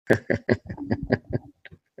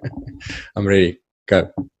I'm ready.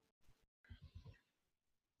 Go.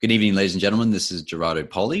 Good evening, ladies and gentlemen. This is Gerardo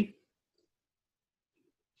Poli.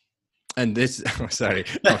 And this, sorry.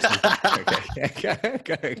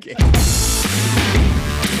 Okay.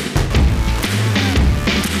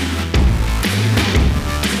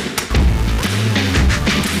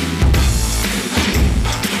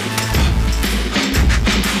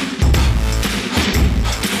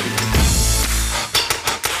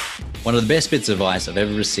 One of the best bits of advice I've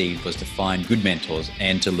ever received was to find good mentors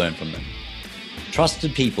and to learn from them.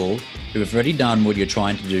 Trusted people who have already done what you're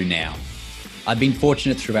trying to do now. I've been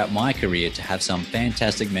fortunate throughout my career to have some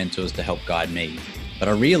fantastic mentors to help guide me, but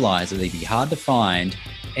I realized that they'd be hard to find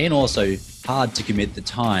and also hard to commit the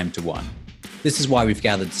time to one. This is why we've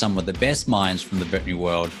gathered some of the best minds from the veterinary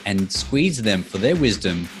world and squeezed them for their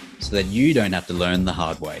wisdom so that you don't have to learn the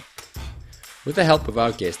hard way. With the help of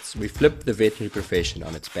our guests, we flip the veterinary profession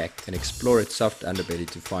on its back and explore its soft underbelly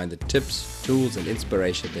to find the tips, tools, and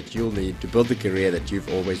inspiration that you'll need to build the career that you've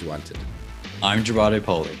always wanted. I'm Gerardo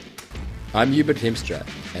Poli. I'm Hubert Hemstra,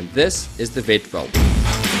 and this is the Vet Vault.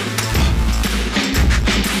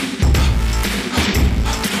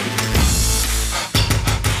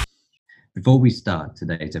 Before we start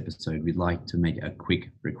today's episode, we'd like to make a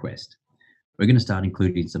quick request. We're going to start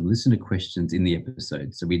including some listener questions in the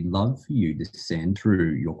episode, so we'd love for you to send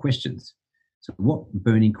through your questions. So what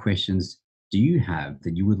burning questions do you have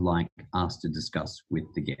that you would like us to discuss with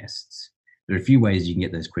the guests? There are a few ways you can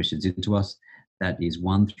get those questions into us. That is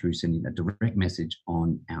one, through sending a direct message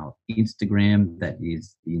on our Instagram. That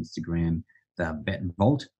is the Instagram, the Vet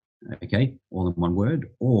Vault, okay, all in one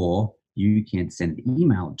word. Or you can send an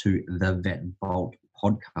email to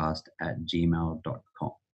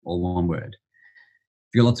thevetvaultpodcast@gmail.com, all one word.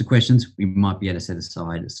 If you've got lots of questions, we might be able to set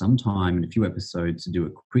aside some time in a few episodes to do a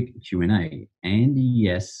quick Q&A. And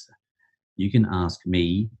yes, you can ask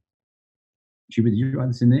me. Hubert, did you write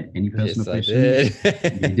this in there? Any personal questions?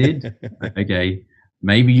 You did? Okay.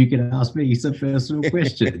 Maybe you can ask me some personal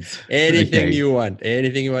questions. Anything you want.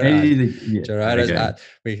 Anything you want to ask. Yeah. Gerardo's out.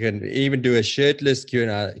 We can even do a shirtless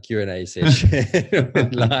Q&A session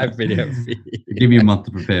with live video feed. I'll give you a month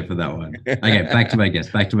to prepare for that one. Okay, back to my guest.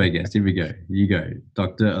 Here we go. You go.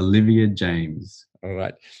 Dr. Olivia James. All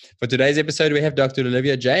right. For today's episode, we have Dr.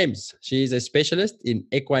 Olivia James. She's a specialist in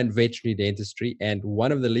equine veterinary dentistry and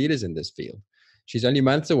one of the leaders in this field. She's only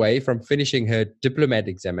months away from finishing her diplomat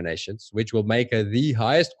examinations, which will make her the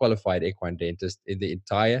highest qualified equine dentist in the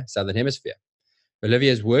entire Southern Hemisphere. Olivia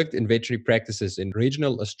has worked in veterinary practices in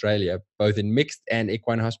regional Australia, both in mixed and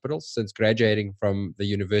equine hospitals, since graduating from the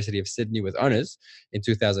University of Sydney with honours in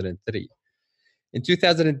 2003. In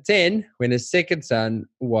 2010, when her second son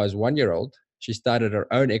was 1 year old, she started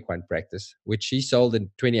her own equine practice, which she sold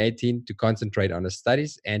in 2018 to concentrate on her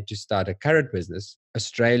studies and to start her current business,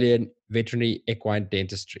 Australian Veterinary Equine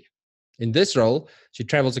Dentistry. In this role, she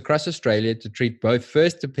travels across Australia to treat both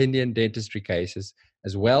first opinion dentistry cases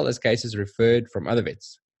as well as cases referred from other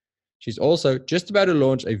vets. She's also just about to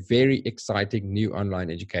launch a very exciting new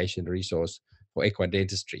online education resource for equine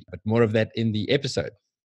dentistry, but more of that in the episode.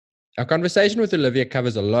 Our conversation with Olivia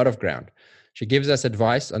covers a lot of ground. She gives us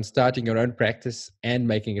advice on starting your own practice and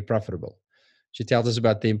making it profitable. She tells us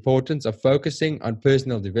about the importance of focusing on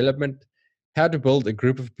personal development, how to build a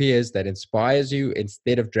group of peers that inspires you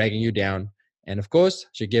instead of dragging you down. And of course,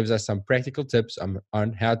 she gives us some practical tips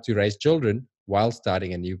on how to raise children while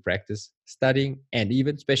starting a new practice, studying, and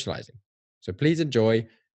even specializing. So please enjoy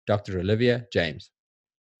Dr. Olivia James.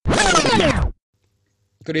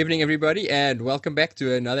 Good evening, everybody, and welcome back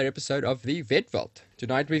to another episode of the Vet Vault.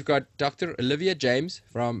 Tonight, we've got Dr. Olivia James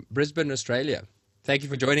from Brisbane, Australia. Thank you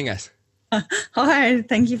for joining us. Hi,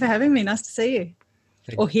 thank you for having me. Nice to see you.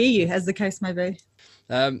 Or hear you, as the case may be.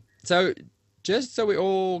 So just so we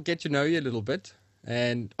all get to know you a little bit,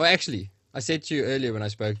 actually, I said to you earlier when I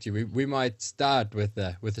spoke to you, we might start with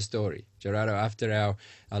a story. Gerardo, after our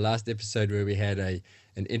last episode where we had an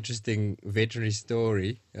interesting veterinary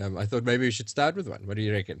story, I thought maybe we should start with one. What do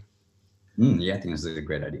you reckon? Yeah, I think this is a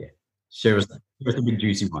great idea. Share us the big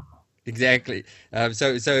juicy one. Exactly.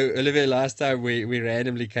 So Olivia, last time we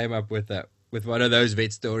randomly came up with one of those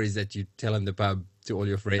vet stories that you tell in the pub to all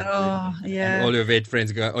your friends. Oh, yeah. And all your vet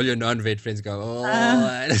friends go, all your non-vet friends go, oh.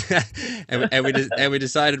 and we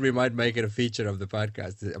decided we might make it a feature of the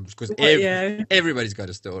podcast because everybody's got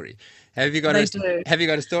a story. Have you got a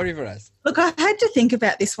story for us? Look, I had to think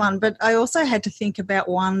about this one, but I also had to think about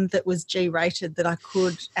one that was G-rated that I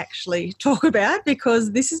could actually talk about,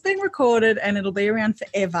 because this has been recorded and it'll be around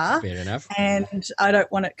forever. Fair enough. And I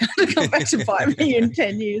don't want it to come back to bite me in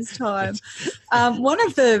 10 years' time. One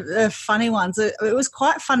of the funny ones, it was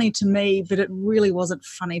quite funny to me, but it really wasn't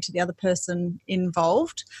funny to the other person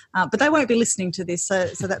involved. But they won't be listening to this, so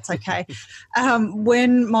that's okay.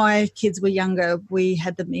 When my kids were younger, we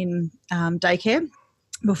had them in daycare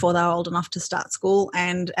before they were old enough to start school.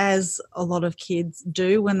 And as a lot of kids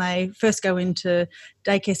do when they first go into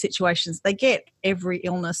daycare situations, they get every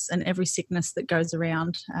illness and every sickness that goes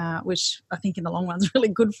around, which I think in the long run is really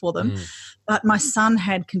good for them. But my son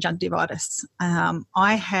had conjunctivitis.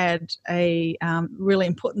 I had a really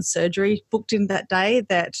important surgery booked in that day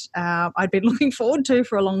that I'd been looking forward to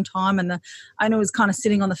for a long time, and the owner was kind of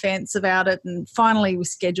sitting on the fence about it, and finally we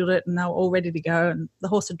scheduled it and they were all ready to go, and the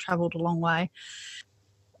horse had travelled a long way.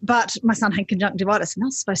 But my son had conjunctivitis, and they're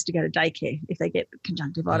supposed to go to daycare if they get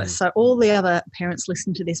conjunctivitis. So all the other parents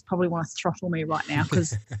listening to this probably want to throttle me right now,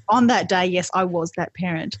 because on that day, yes, I was that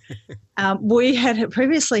parent. We had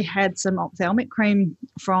previously had some ophthalmic cream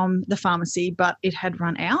from the pharmacy, but it had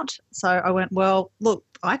run out. So I went, well, look,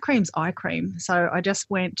 eye cream's eye cream. So I just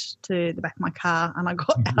went to the back of my car and I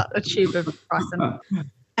got out a tube of Bryson.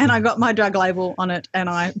 And I got my drug label on it and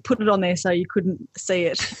I put it on there so you couldn't see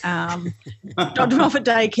it. Dropped him off at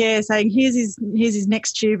daycare saying, here's his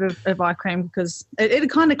next tube of eye cream, because it had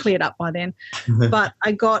kind of cleared up by then. But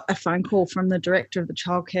I got a phone call from the director of the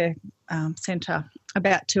childcare centre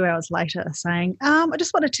about 2 hours later saying, I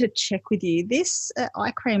just wanted to check with you. This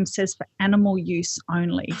eye cream says for animal use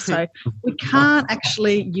only. So we can't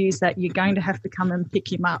actually use that. You're going to have to come and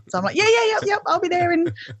pick him up. So I'm like, yep, I'll be there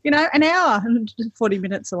in, an hour, and 40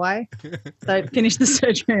 minutes away. So finished the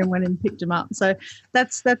surgery and went and picked him up. So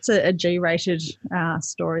that's a G-rated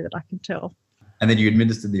story that I can tell. And then you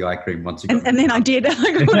administered the eye cream once you got and then I did.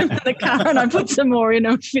 I got him in the car and I put some more in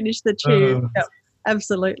and finished the tube. Yep,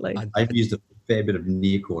 absolutely. I've used a fair bit of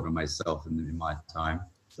Neocord on myself in my time.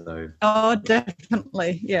 So. Oh,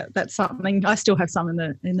 definitely. Yeah, that's something. I still have some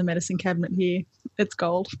in the medicine cabinet here. It's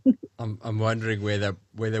gold. I'm wondering whether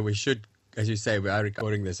we should, as you say, we are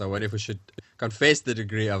recording this. I wonder if we should confess the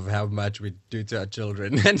degree of how much we do to our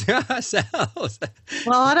children and to ourselves.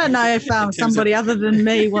 Well, I don't know if somebody other than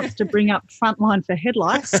me wants to bring up Frontline for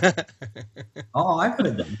headlights. Oh, I've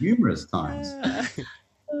heard that numerous times.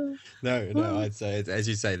 No, I'd say it's, as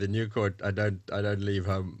you say, the Neocord. I don't leave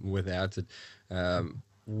home without it.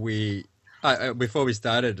 Before we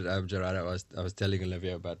started, Gerard, I was telling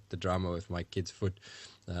Olivia about the drama with my kid's foot.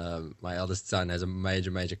 My eldest son has a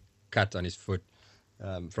major cut on his foot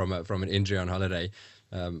from an injury on holiday,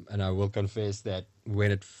 and I will confess that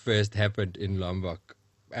when it first happened in Lombok,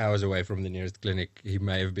 hours away from the nearest clinic, he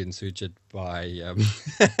may have been sutured by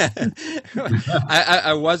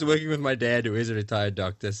I was working with my dad, who is a retired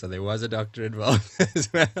doctor, so there was a doctor involved as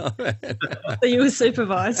well. So you were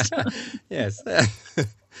supervised. Yes.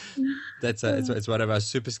 It's one of our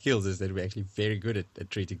super skills, is that we're actually very good at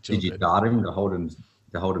treating children. Did you guard him to hold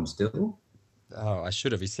him still? Oh, I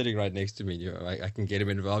should have. He's sitting right next to me. I can get him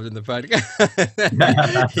involved in the podcast.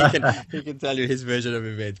 he can tell you his version of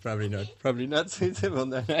events. Probably not suitable.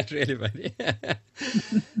 No, not really, buddy.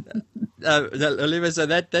 Olivia, so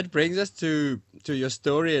that brings us to your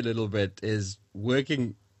story a little bit, is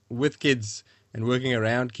working with kids and working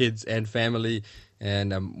around kids and family,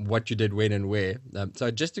 and what you did when and where. So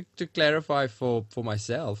just to clarify for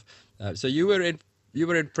myself, so you were in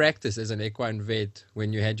practice as an equine vet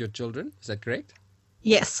when you had your children. Is that correct?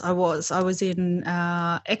 Yes, I was. I was in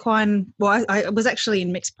equine. Well, I was actually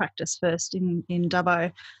in mixed practice first in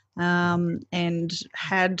Dubbo, and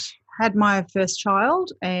had my first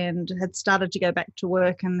child and had started to go back to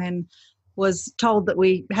work, and then was told that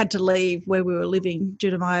we had to leave where we were living due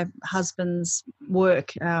to my husband's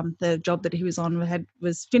work. The job that he was on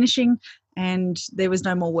was finishing, and there was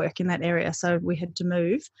no more work in that area, so we had to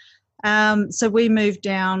move. So we moved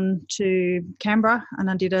down to Canberra, and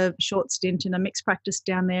I did a short stint in a mixed practice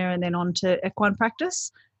down there, and then on to equine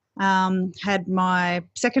practice. Had my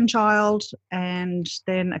second child, and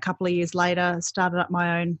then a couple of years later started up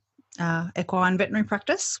my own equine veterinary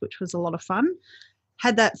practice, which was a lot of fun.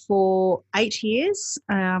 Had that for 8 years,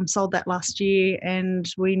 sold that last year,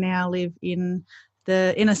 and we now live in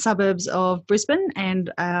the inner suburbs of Brisbane,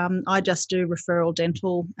 and I just do referral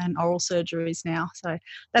dental and oral surgeries now. So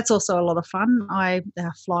that's also a lot of fun. I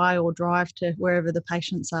fly or drive to wherever the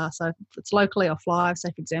patients are. So if it's locally, I'll fly. So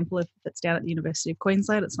for example, if it's down at the University of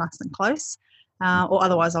Queensland, it's nice and close. Or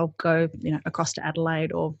otherwise I'll go, across to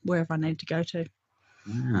Adelaide or wherever I need to go to.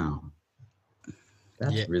 Wow.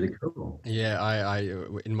 That's really cool. Yeah, I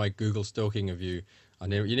in my Google stalking of you,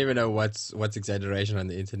 you never know what's exaggeration on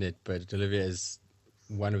the internet, but Olivia is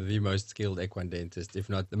one of the most skilled equine dentists, if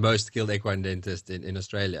not the most skilled equine dentist in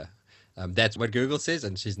Australia. That's what Google says,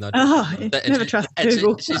 and she's not. Oh, never trust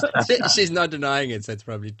Google. She's not denying it, so it's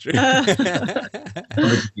probably true. Well,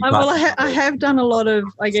 I have done a lot of,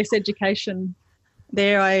 I guess, education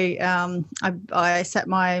there. I sat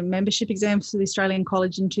my membership exams for the Australian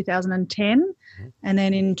College in 2010, and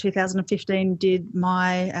then in 2015 did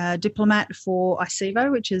my diplomat for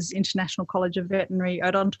ICEVO, which is International College of Veterinary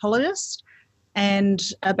Odontologists. And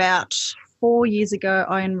about 4 years ago,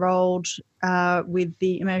 I enrolled with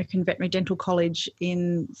the American Veterinary Dental College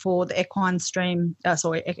for the equine stream,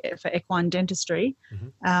 for equine dentistry.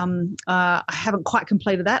 I haven't quite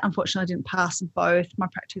completed that. Unfortunately, I didn't pass both my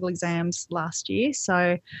practical exams last year.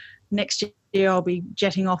 So next year I'll be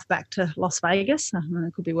jetting off back to Las Vegas.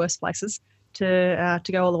 It could be worse places to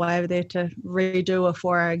go all the way over there to redo a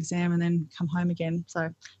 4-hour exam and then come home again. So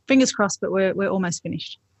fingers crossed, but we're almost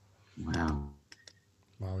finished. Wow.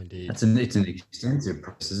 Wow, indeed. It's an extensive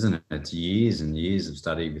process, isn't it? It's years and years of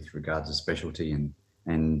study with regards to specialty and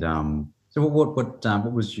so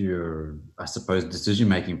what was your, I suppose,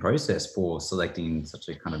 decision-making process for selecting such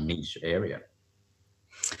a kind of niche area?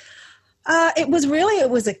 It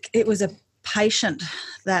was a patient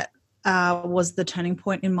that was the turning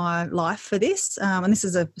point in my life for this, and this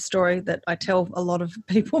is a story that I tell a lot of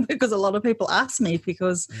people because a lot of people ask me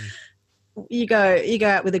because. You go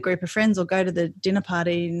out with a group of friends or go to the dinner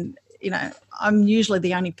party and, I'm usually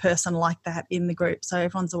the only person like that in the group. So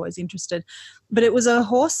everyone's always interested. But it was a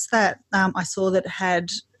horse that I saw that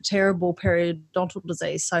had terrible periodontal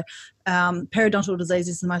disease. So periodontal disease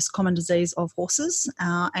is the most common disease of horses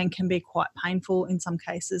and can be quite painful in some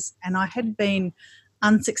cases. And I had been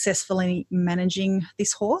unsuccessfully managing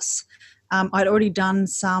this horse. I'd already done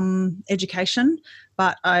some education,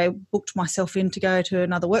 but I booked myself in to go to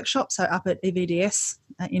another workshop, so up at EVDS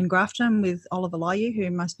in Grafton with Oliver James, who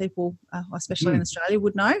most people, especially in Australia,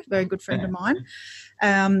 would know, very good friend of mine,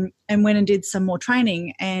 and went and did some more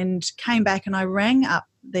training and came back, and I rang up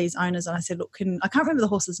these owners and I said, look, I can't remember the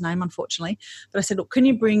horse's name, unfortunately, but I said, look, can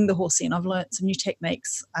you bring the horse in? I've learnt some new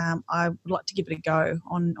techniques. I would like to give it a go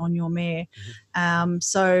on your mare.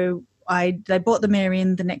 So they brought the mare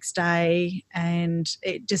in the next day and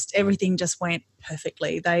everything just went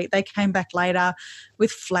perfectly. They came back later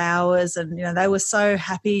with flowers and, they were so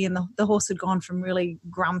happy, and the horse had gone from really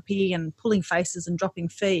grumpy and pulling faces and dropping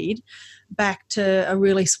feed back to a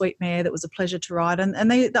really sweet mare that was a pleasure to ride.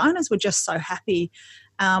 And the owners were just so happy.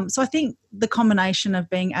 So I think the combination of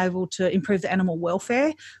being able to improve the animal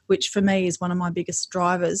welfare, which for me is one of my biggest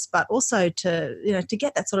drivers, but also to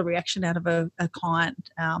get that sort of reaction out of a client,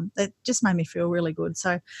 that just made me feel really good.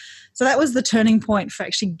 So that was the turning point for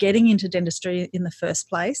actually getting into dentistry in the first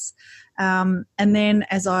place. And then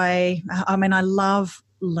I love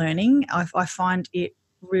learning. I find it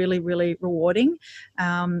really, really rewarding.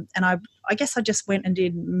 And I guess I just went and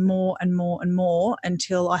did more and more and more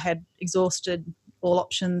until I had exhausted all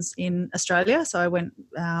options in Australia. So I went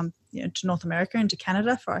to North America and to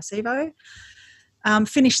Canada for ICEVO,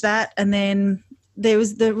 finished that, and then there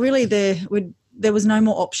was no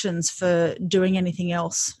more options for doing anything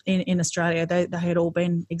else in Australia. They had all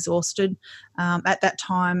been exhausted. At that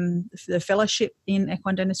time, the fellowship in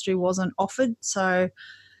equine dentistry wasn't offered, so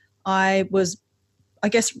I was, I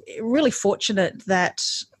guess, really fortunate that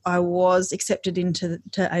I was accepted into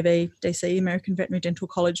AVDC, American Veterinary Dental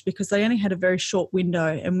College, because they only had a very short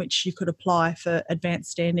window in which you could apply for advanced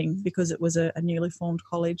standing because it was a newly formed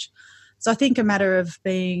college. So I think a matter of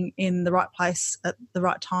being in the right place at the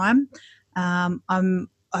right time.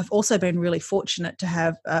 I've also been really fortunate to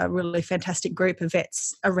have a really fantastic group of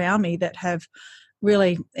vets around me that have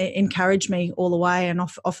really encouraged me all the way and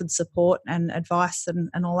offered support and advice and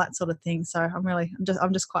all that sort of thing. So I'm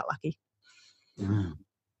just quite lucky. Wow.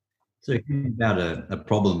 So about a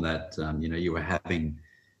problem that you were having,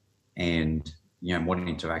 and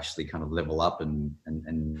wanting to actually kind of level up and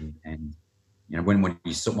when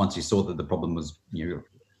once you saw that the problem was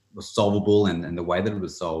was solvable and the way that it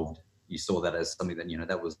was solved, you saw that as something that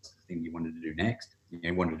that was the thing you wanted to do next.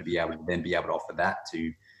 You wanted to be able to offer that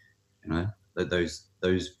to those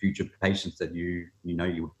future patients that you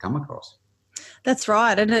would come across. That's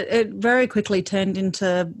right, and it very quickly turned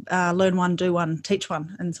into learn one, do one, teach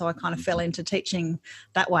one, and so I kind of fell into teaching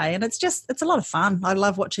that way, and it's a lot of fun. I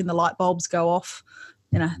love watching the light bulbs go off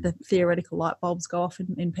the theoretical light bulbs go off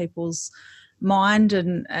in people's mind,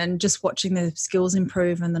 and just watching the skills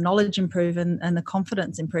improve and the knowledge improve and the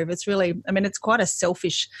confidence improve. It's really, it's quite a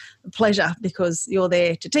selfish pleasure, because you're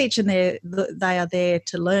there to teach and they are there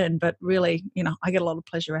to learn, but really, I get a lot of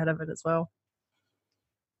pleasure out of it as well.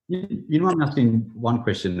 I'm asking one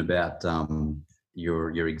question about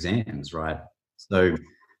your exams, right? So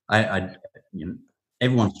I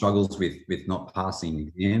everyone struggles with not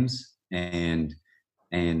passing exams, and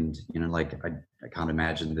I can't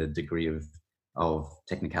imagine the degree of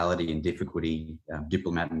technicality and difficulty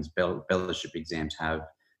diplomat and fellowship exams have.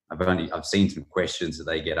 I've seen some questions that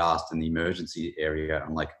they get asked in the emergency area.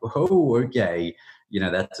 I'm like, oh, okay,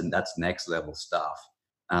 that's next level stuff.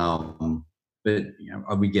 But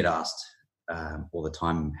we get asked all the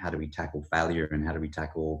time, how do we tackle failure and how do we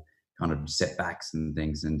tackle kind of setbacks and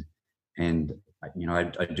things? And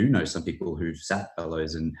I do know some people who've sat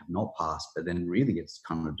fellows and have not passed, but then really it's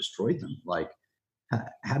kind of destroyed them. Like,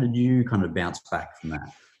 how did you kind of bounce back from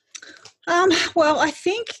that? Well, I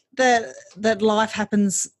think that life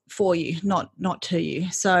happens for you, not to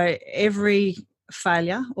you. So every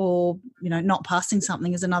failure or not passing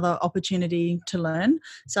something is another opportunity to learn.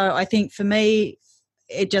 So I think for me,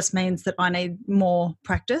 it just means that I need more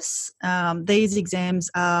practice. These exams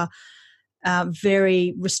are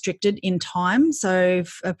very restricted in time. So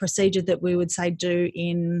a procedure that we would say do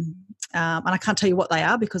in, and I can't tell you what they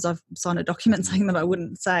are because I've signed a document saying that I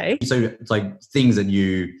wouldn't say. So it's like things that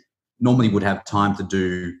you normally would have time to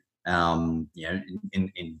do, in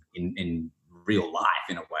real life,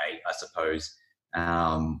 in a way, I suppose.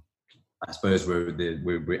 I suppose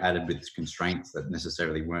we're added with constraints that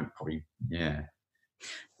necessarily weren't probably,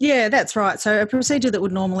 Yeah, that's right. So a procedure that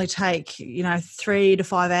would normally take, 3 to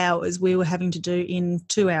 5 hours, we were having to do in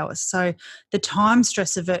 2 hours. So the time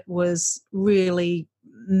stress of it was really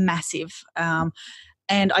massive.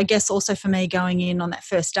 And I guess also for me going in on that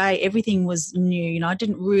first day, everything was new. I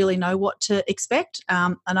didn't really know what to expect.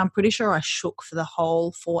 And I'm pretty sure I shook for the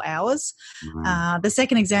whole 4 hours. The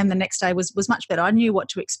second exam the next day was much better. I knew what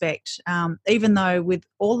to expect, even though with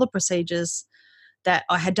all the procedures that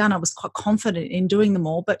I had done, I was quite confident in doing them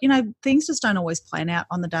all. But, things just don't always plan out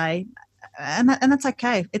on the day. And that's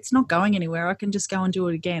okay. It's not going anywhere. I can just go and do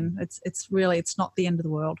it again. It's not the end of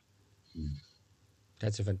the world.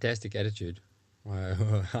 That's a fantastic attitude. I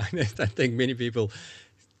don't think many people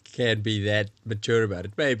can be that mature about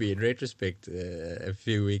it. Maybe in retrospect, a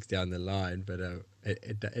few weeks down the line, but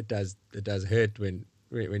it does hurt when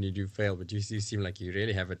you do fail. But you seem like you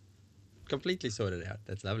really have it completely sorted out.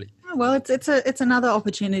 That's lovely. Well, it's another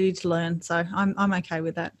opportunity to learn, so I'm okay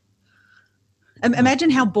with that. Imagine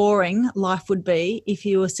how boring life would be if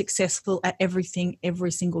you were successful at everything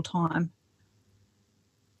every single time.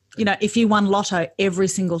 If you won lotto every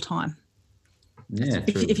single time. Yeah,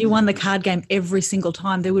 if you won the card game every single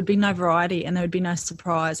time, there would be no variety and there would be no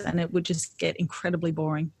surprise, and it would just get incredibly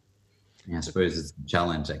boring. Yeah, I suppose it's a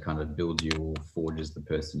challenge that kind of builds you or forges the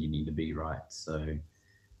person you need to be, right? So,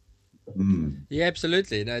 yeah,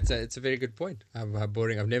 absolutely. No, it's a very good point. How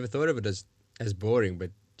boring. I've never thought of it as boring,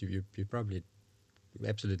 but you're probably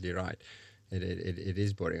absolutely right. It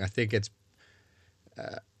is boring. I think it's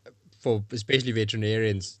for especially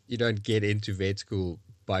veterinarians, you don't get into vet school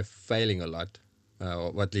by failing a lot.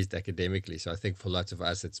 Or at least academically. So I think for lots of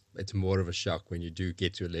us, it's more of a shock when you do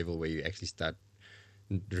get to a level where you actually start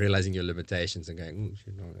realizing your limitations and going,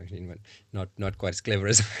 actually not quite as clever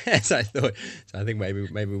as I thought. So I think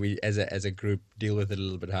maybe we as a group deal with it a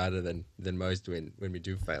little bit harder than most when we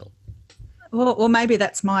do fail. Well, maybe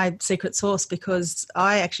that's my secret sauce, because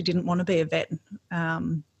I actually didn't want to be a vet.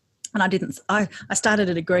 And I didn't. I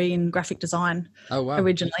started a degree in graphic design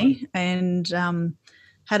originally, and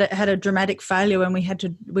had a dramatic failure when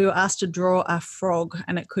we were asked to draw a frog,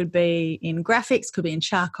 and it could be in graphics, could be in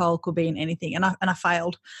charcoal, could be in anything, and I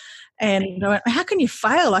failed. And I went, how can you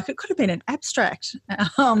fail? Like, it could have been an abstract.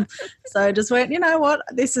 So I just went, you know what,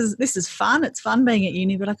 this is fun. It's fun being at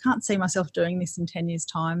uni, but I can't see myself doing this in 10 years'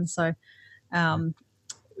 time. So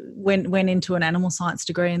went into an animal science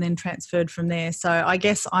degree and then transferred from there. So I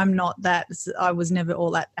guess I was never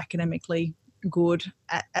all that academically good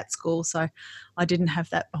at school, so I didn't have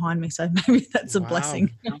that behind me. So maybe that's a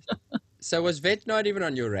blessing. So was vet not even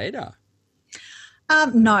on your radar?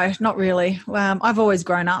 No, not really. I've always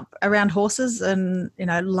grown up around horses and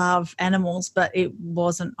love animals, but it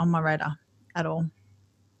wasn't on my radar at all.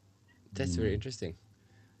 That's very interesting.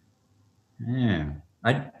 Yeah.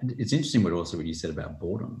 It's interesting what you said about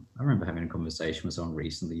boredom. I remember having a conversation with someone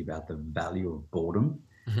recently about the value of boredom.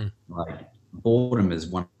 Like, boredom is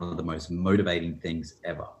one of the most motivating things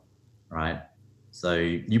ever, right? So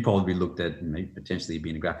you probably looked at maybe potentially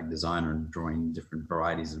being a graphic designer and drawing different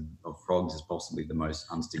varieties of frogs is possibly the most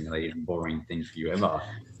unstimulating, boring thing for you ever.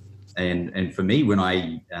 And for me, when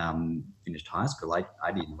I finished high school,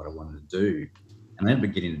 I didn't know what I wanted to do, and I ended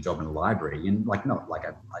up getting a job in a library. And like, not like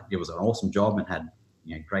it was an awesome job and had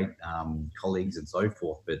great colleagues and so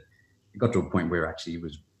forth. But it got to a point where actually it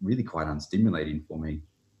was really quite unstimulating for me,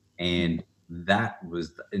 and that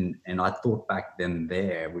was and I thought back then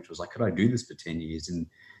there, which was like, could I do this for 10 years? And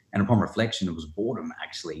upon reflection, it was boredom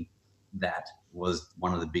actually that was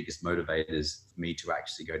one of the biggest motivators for me to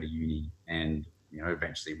actually go to uni, and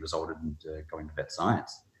eventually resulted into going to vet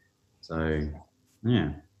science. So yeah,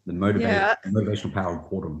 the motivational power of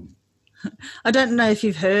boredom. I don't know if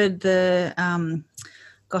you've heard the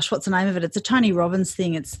what's the name of it? It's a Tony Robbins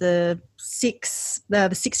thing. It's the six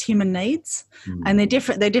human needs, and they're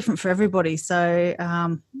different. They're different for everybody. So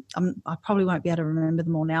I probably won't be able to remember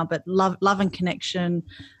them all now. But love and connection,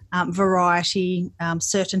 variety,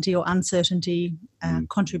 certainty or uncertainty,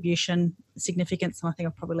 contribution, significance. And I think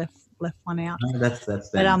I've probably left one out. No, that's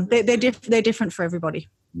but they're different for everybody.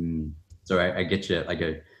 So I get you.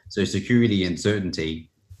 So security and certainty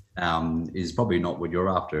is probably not what you're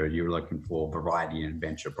after. You're looking for variety and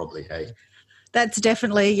adventure, probably. Hey, that's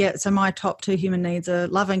definitely, yeah. So my top two human needs are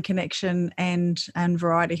love and connection and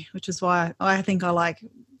variety, which is why I think I like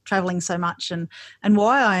traveling so much, and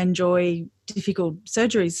why I enjoy difficult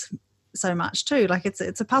surgeries so much too. Like it's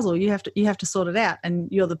a puzzle. You have to sort it out, and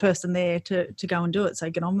you're the person there to go and do it. So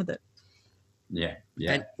get on with it. Yeah.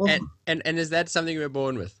 And is that something we're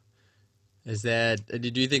born with? Is that,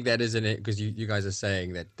 do you think that is because you guys are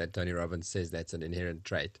saying that Tony Robbins says that's an inherent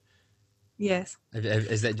trait? Yes.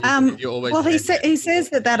 Is that you always? Well, he says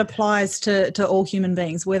that applies to all human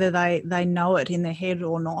beings, whether they know it in their head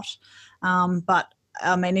or not. But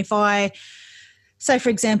I mean, if I say, for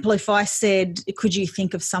example, if I said, could you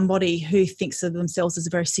think of somebody who thinks of themselves as a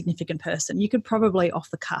very significant person, you could probably off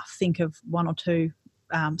the cuff think of one or two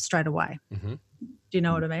straight away. Mm-hmm. Do you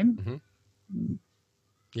know what I mean? Mm-hmm.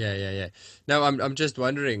 Yeah. No, I'm just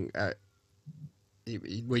wondering,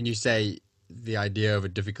 when you say the idea of a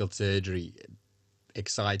difficult surgery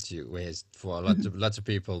excites you, whereas for lots of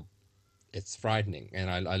people it's frightening. And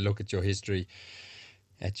I look at your history,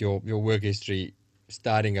 at your work history,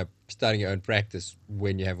 starting your own practice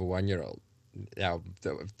when you have a 1-year-old. Now,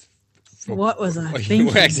 what was I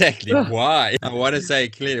thinking? Exactly. Why? I want to say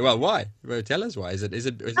clearly. Well, why? Well, tell us why. Is it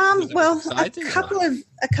exciting?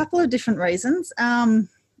 A couple of different reasons.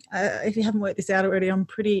 If you haven't worked this out already, I'm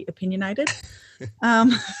pretty opinionated.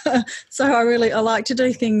 So I like to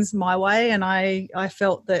do things my way, and I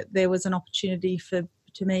felt that there was an opportunity for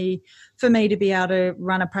me to be able to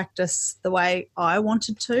run a practice the way I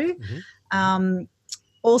wanted to. Mm-hmm.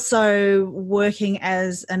 Also, working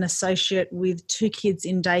as an associate with 2 kids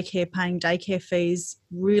in daycare, paying daycare fees,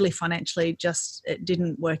 really financially, it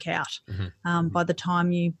didn't work out. Mm-hmm. By the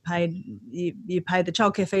time you paid the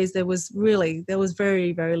childcare fees, there was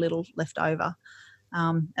very, very little left over,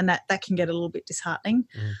 and that can get a little bit disheartening.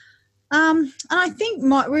 Mm. And I think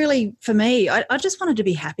for me, I just wanted to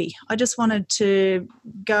be happy. I just wanted to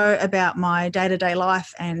go about my day-to-day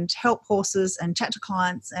life and help horses and chat to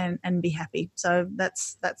clients and be happy. So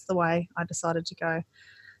that's the way I decided to go.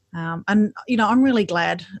 And, I'm really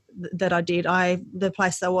glad that I did. The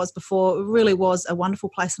place I was before really was a wonderful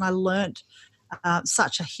place, and I learnt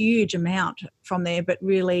such a huge amount from there, but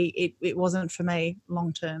really it wasn't for me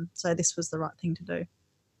long-term. So this was the right thing to do.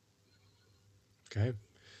 Okay.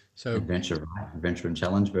 So adventure and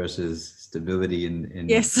challenge versus stability and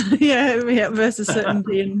yes, yeah, versus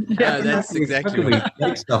certainty and that's exactly what we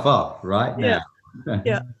make stuff up right now.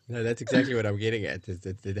 Yeah. No, that's exactly what I'm getting at.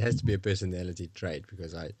 It has to be a personality trait,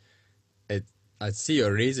 because I see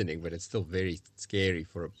your reasoning, but it's still very scary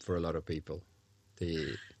for a lot of people.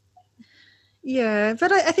 Yeah,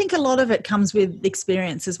 but I think a lot of it comes with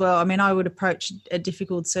experience as well. I mean, I would approach a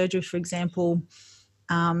difficult surgery, for example,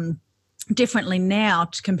 differently now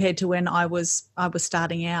compared to when I was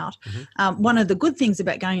starting out. Mm-hmm. One of the good things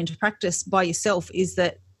about going into practice by yourself is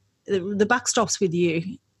that the buck stops with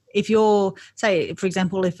you. If you're, say, for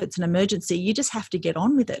example, if it's an emergency, you just have to get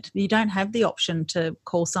on with it. You don't have the option to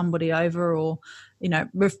call somebody over or,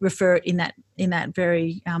 refer it in that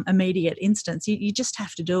very immediate instance. You just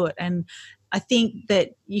have to do it. And I think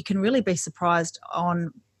that you can really be surprised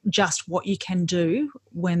on just what you can do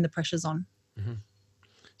when the pressure's on. Mm-hmm.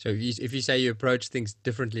 So if you say you approach things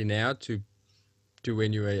differently now to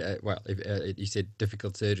when you were, you said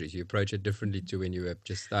difficult surgeries, you approach it differently to when you were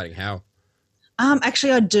just starting. How?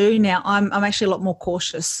 Actually, I do now. I'm actually a lot more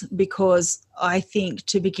cautious because I think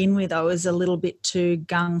to begin with I was a little bit too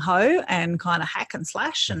gung-ho and kind of hack and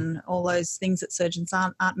slash and all those things that surgeons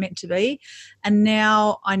aren't meant to be. And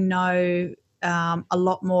now I know a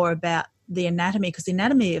lot more about the anatomy, because the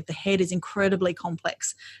anatomy of the head is incredibly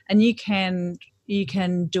complex, and you can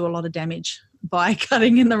do a lot of damage by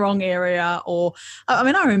cutting in the wrong area. Or I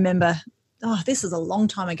mean, I remember, this is a long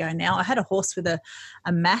time ago now, I had a horse with a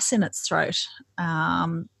mass in its throat,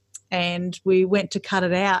 and we went to cut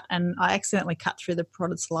it out, and I accidentally cut through the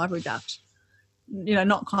parotid salivary duct,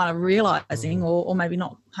 not kind of realising or maybe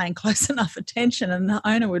not paying close enough attention. And the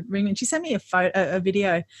owner would ring me, and she sent me a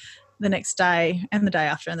video the next day and the day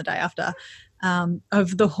after and the day after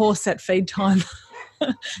of the horse at feed time.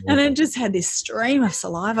 And it just had this stream of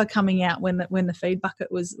saliva coming out when the feed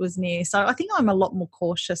bucket was near. So I think I'm a lot more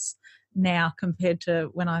cautious now compared to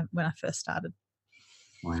when I first started.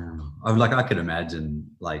 Wow. I could imagine,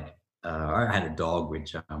 I had a dog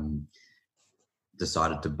which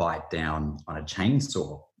decided to bite down on a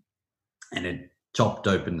chainsaw, and it chopped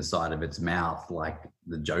open the side of its mouth like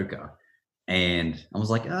the Joker. And I was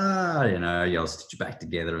like, I'll stitch it back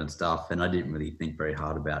together and stuff. And I didn't really think very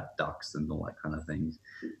hard about ducts and all that kind of things.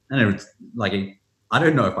 And it was like, I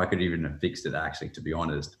don't know if I could even have fixed it, actually, to be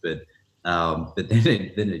honest. But then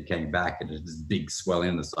it came back, and it was this big swelling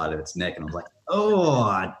on the side of its neck. And I was like,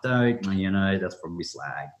 I don't, that's probably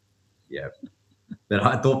slag. Yeah. But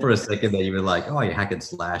I thought for a second that you were like, you hack and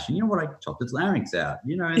slash. And you know what? I chopped its larynx out,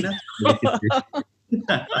 and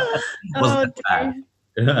that's wasn't bad.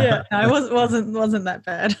 Yeah, no, it wasn't that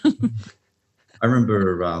bad. I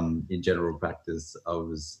remember in general practice, I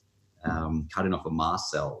was cutting off a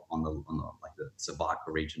mast cell on the cervical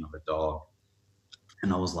region of a dog,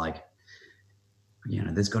 and I was like,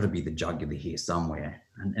 there's got to be the jugular here somewhere,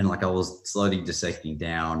 and I was slowly dissecting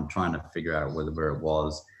down, trying to figure out where it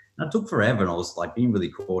was, and it took forever, and I was like being really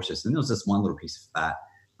cautious, and there was this one little piece of fat.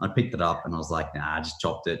 I picked it up, and I was like, I just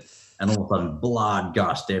chopped it. And all of a sudden, blood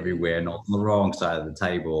gushed everywhere, and on the wrong side of the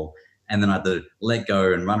table. And then I had to let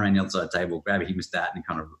go and run around the other side of the table, grab a hemostat, and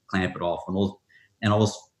kind of clamp it off. And I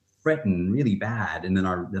was fretting really bad. And then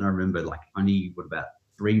I remember, only about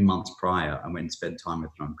 3 months prior, I went and spent time with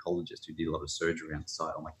an oncologist who did a lot of surgery on the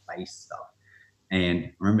side on face stuff. And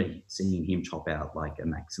I remember seeing him chop out a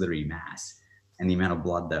maxillary mass, and the amount of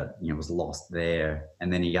blood that was lost there.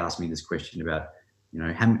 And then he asked me this question about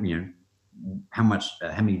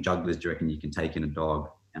how many jugglers do you reckon you can take in a dog?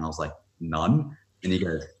 And I was like, none. And he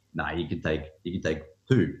goes, you can take 2.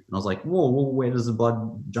 And I was like, whoa, where does the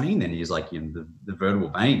blood drain then? He's like, the vertebral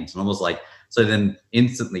veins. And I was like, so then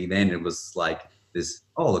instantly then it was like this,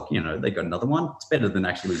 look, they got another one. It's better than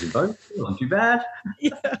actually losing both. Not too bad.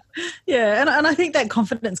 Yeah. And I think that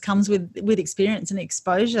confidence comes with experience and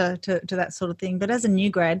exposure to that sort of thing. But as a new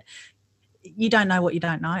grad, you don't know what you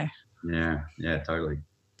don't know. Yeah, totally.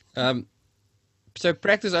 So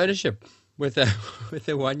practice ownership with a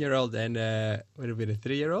 1-year-old and would have been a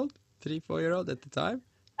 3-year-old, 4-year-old at the time.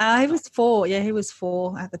 He was 4. Yeah, he was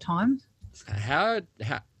 4 at the time. How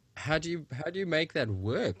do you make that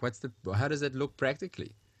work? How does it look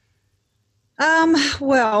practically?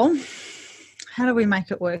 Well, how do we make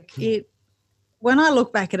it work? When I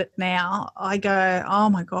look back at it now, I go, oh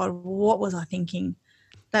my God, what was I thinking?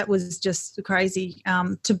 That was just crazy.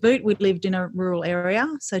 To boot, we lived in a rural area,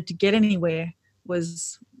 so to get anywhere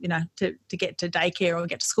was, to get to daycare or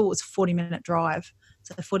get to school was a 40-minute drive.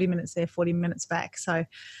 So 40 minutes there, 40 minutes back. So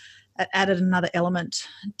it added another element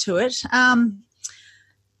to it.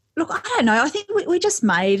 Look, I don't know. I think we just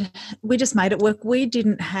made it work. We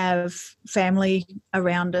didn't have family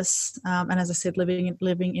around us, and as I said, living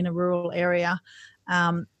in a rural area,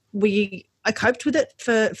 I coped with it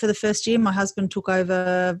for the first year. My husband took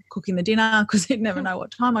over cooking the dinner because he'd never know what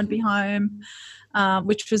time I'd be home,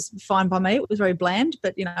 which was fine by me. It was very bland,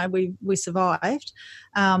 but we survived.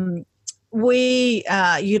 We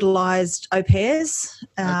utilised au pairs,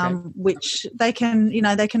 which they can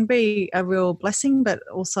be a real blessing, but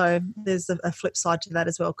also there's a flip side to that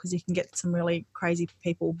as well, because you can get some really crazy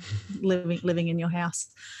people living in your house.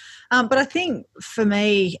 But I think for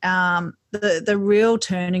me, the real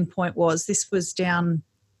turning point was down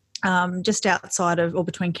just outside of or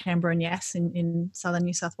between Canberra and Yass in southern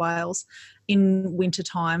New South Wales in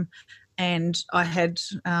wintertime. And I had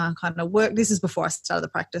kind of worked, this is before I started the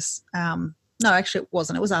practice. No, actually it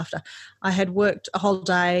wasn't. It was after. I had worked a whole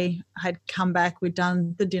day, I had come back, we'd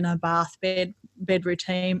done the dinner, bath, bed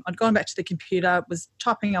routine. I'd gone back to the computer, was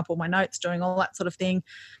typing up all my notes, doing all that sort of thing.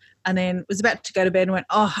 And then was about to go to bed and went,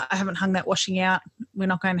 I haven't hung that washing out. We're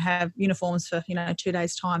not going to have uniforms for, 2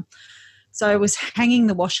 days' time. So I was hanging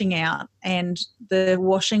the washing out, and the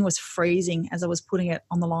washing was freezing as I was putting it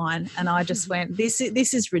on the line. And I just went, this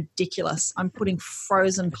is ridiculous. I'm putting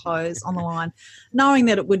frozen clothes on the line, knowing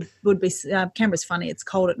that it would be, Canberra's funny, it's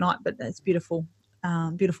cold at night, but it's beautiful,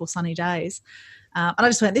 beautiful sunny days. And I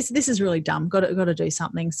just went, this is really dumb. Got to do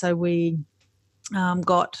something. So we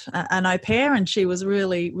got an au pair, and she was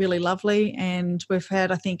really, really lovely. And we've had,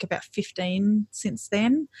 I think, about 15 since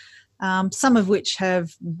then. Some of which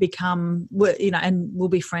have become, and will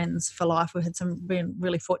be friends for life. We've been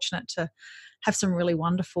really fortunate to have some really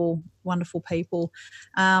wonderful, wonderful people.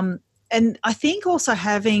 And I think also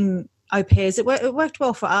having au pairs, it worked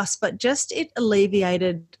well for us, but just it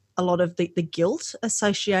alleviated a lot of the guilt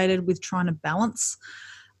associated with trying to balance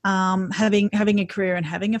having a career and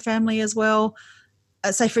having a family as well.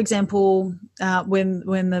 Say, for example,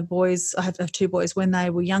 when the boys, I have two boys, when they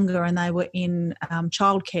were younger and they were in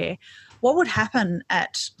childcare, what would happen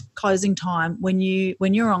at closing time when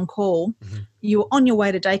you're on call, you're on your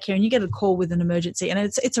way to daycare and you get a call with an emergency, and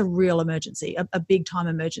it's a real emergency, a big time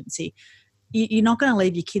emergency. You're not going to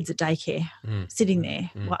leave your kids at daycare sitting there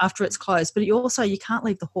after it's closed, but you can't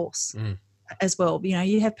leave the horse. As well,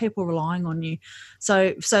 you have people relying on you.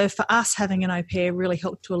 So for us, having an au pair really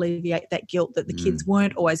helped to alleviate that guilt that the kids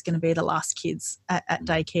weren't always going to be the last kids at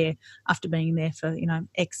daycare after being there for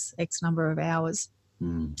x number of hours.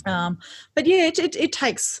 But yeah, it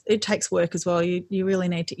takes work as well. You really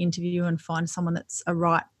need to interview and find someone that's a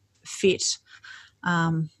right fit.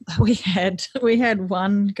 We had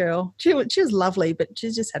one girl. She was lovely, but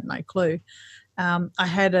she just had no clue. I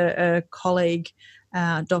had a colleague,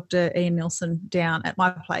 Dr. Ian Nilsson, down at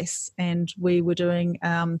my place, and we were doing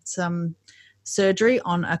some surgery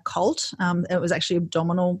on a colt. It was actually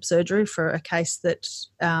abdominal surgery for a case that,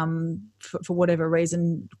 for whatever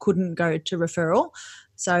reason, couldn't go to referral.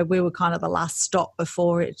 So we were kind of the last stop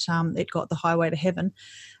before it got the highway to heaven.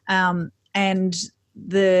 And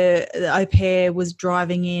the au pair was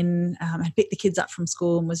driving in, had picked the kids up from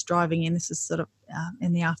school and was driving in. This is sort of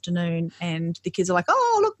in the afternoon, and the kids are like,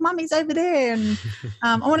 "Oh, look, Mummy's over there, and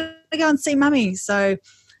I want to go and see Mummy." So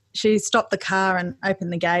she stopped the car and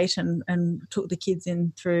opened the gate and took the kids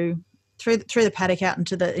in through the paddock out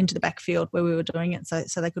into the backfield where we were doing it,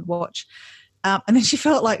 so they could watch. And then she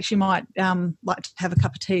felt like she might like to have a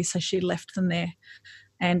cup of tea, so she left them there.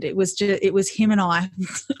 And it was him and I,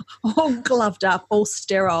 all gloved up, all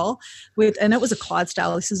sterile, and it was a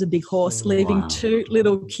Clydesdale. This is a big horse, leaving two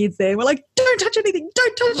little kids there. We're like, "Don't touch anything!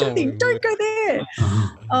 Don't touch anything! Don't go there!"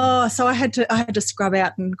 So I had to scrub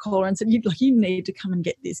out and call her and said, "You need to come and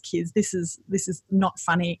get these kids. This is not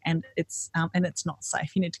funny, and it's not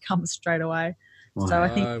safe. You need to come straight away." Wow. So I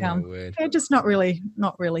think they're just not really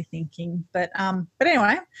thinking. But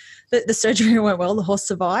anyway, the surgery went well. The horse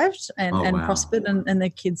survived and prospered, and the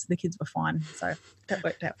kids were fine. So that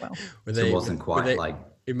worked out well. It wasn't quite like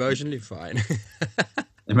emotionally fine.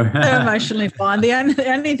 They're emotionally fine. The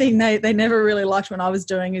only thing they never really liked when I was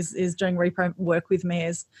doing is doing repro work with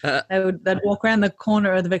mares. They'd walk around the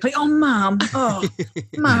corner of the vehicle, like, "Oh, Mum,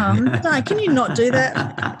 Mum, no, can you not do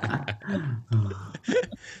that?"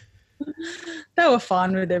 They were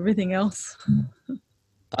fine with everything else.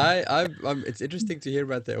 It's interesting to hear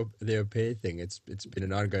about the au pair thing. It's been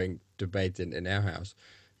an ongoing debate in our house.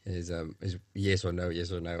 Is yes or no,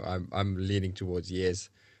 yes or no. I'm leaning towards yes,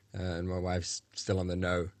 and my wife's still on the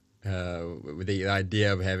no. With the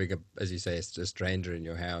idea of having as you say, a stranger in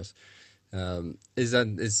your house is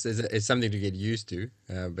something to get used to.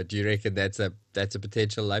 But do you reckon that's a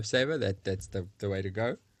potential lifesaver? That's the way to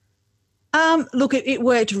go? Look, it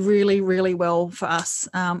worked really, really well for us.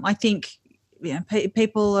 I think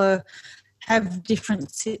people have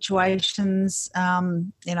different situations.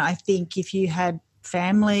 I think if you had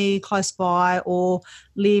family close by or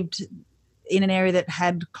lived in an area that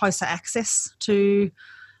had closer access to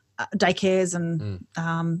daycares and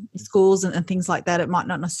schools and things like that, it might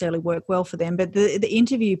not necessarily work well for them. But the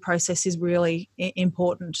interview process is really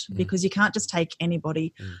important because you can't just take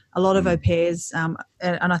anybody. A lot of au pairs, and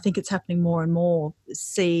I think it's happening more and more,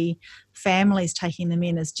 see families taking them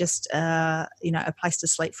in as just a place to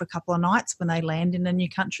sleep for a couple of nights when they land in a new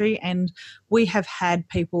country. And we have had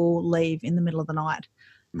people leave in the middle of the night.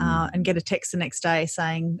 And get a text the next day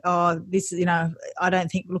saying, "Oh, this, I don't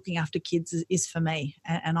think looking after kids is for me,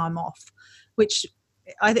 and I'm off," which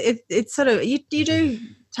it's sort of, you do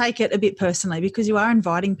take it a bit personally because you are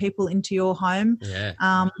inviting people into your home.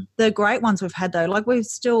 Yeah. The great ones we've had though, like we've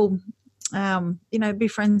still, be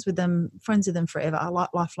friends with them forever, like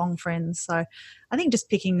lifelong friends. So I think just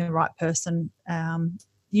picking the right person,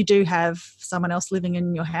 you do have someone else living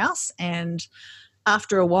in your house, and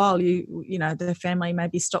after a while, you know, the family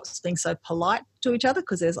maybe stops being so polite to each other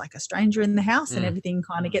because there's like a stranger in the house, and everything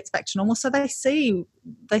kind of gets back to normal. So they see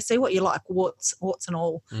what you like, warts and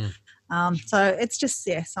all. So it's just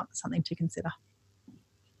something to consider.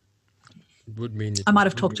 Would mean I might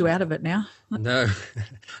have talked you out of it now. No,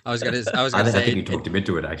 I was gonna I say think you talked him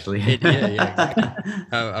into it, actually. Exactly.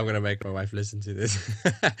 I'm gonna make my wife listen to this.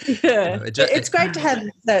 Yeah, it's great to have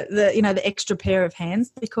the extra pair of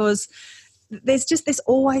hands, because there's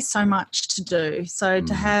always so much to do. So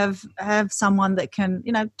to have someone that can,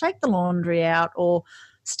 you know, take the laundry out or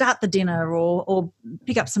start the dinner or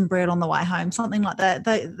pick up some bread on the way home, something like that,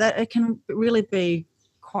 that it can really be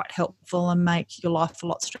quite helpful and make your life a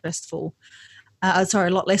lot less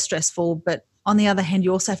stressful. But on the other hand,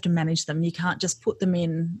 you also have to manage them. You can't just put them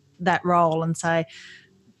in that role and say,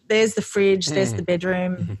 there's the fridge, there's the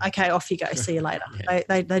bedroom, okay, off you go, see you later.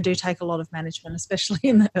 They do take a lot of management, especially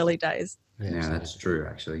in the early days. Yeah, that's true,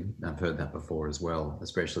 actually. I've heard that before as well,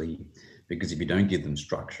 especially because if you don't give them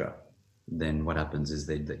structure, then what happens is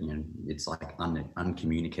that you know, it's like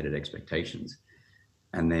uncommunicated expectations.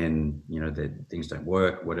 And then, you know, that things don't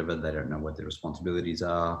work, whatever, they don't know what their responsibilities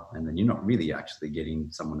are. And then you're not really actually getting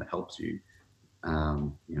someone that helps you.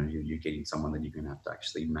 You know, you're getting someone that you're going to have to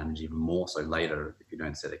actually manage even more so later if you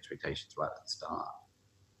don't set expectations right at the start.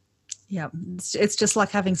 Yeah, it's just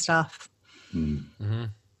like having staff.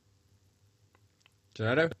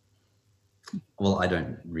 Gerardo? Well, I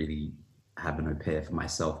don't really have an au pair for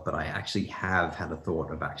myself, but I actually have had a thought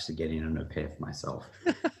of actually getting an au pair for myself.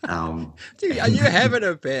 Dude, you have an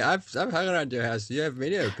au pair. I've hung around your house. You have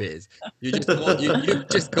many au pairs. You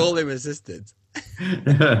just call them assistants.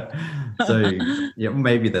 So yeah,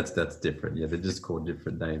 maybe that's different. Yeah, they're just called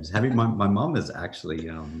different names. Having my mum is actually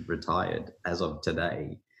retired as of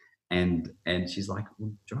today, and she's like,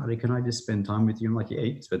 well, Charlie, can I just spend time with you? I'm like, yeah,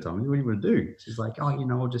 you can spend time with me. What do you want to do? She's like, oh, you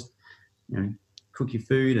know, I'll just, you know, cook your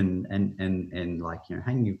food and like, you know,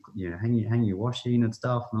 hang your washing and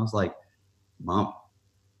stuff. And I was like, Mum,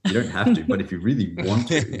 you don't have to, but if you really want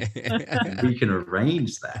to, we can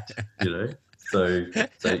arrange that, you know. So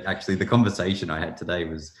actually the conversation I had today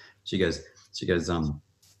was, she goes,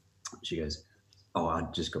 oh, I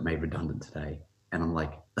just got made redundant today. And I'm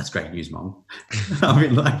like, that's great news, Mum.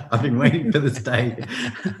 I've been waiting for this day.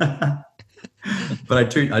 But I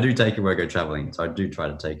do take her where I go traveling. So I do try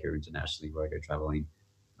to take her internationally where I go traveling.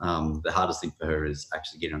 The hardest thing for her is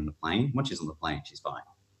actually getting on the plane. Once she's on the plane, she's fine.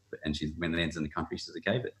 And when it lands in the country, she's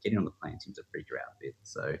okay. But getting on the plane seems to freak her out a bit.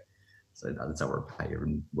 So that's how we'll pay her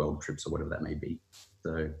in world trips or whatever that may be.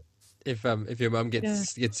 So if your mum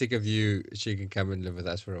gets sick of you, she can come and live with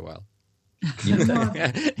us for a while.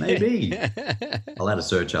 Yeah, maybe. I'll add a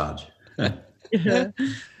surcharge. Yeah.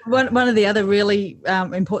 One of the other really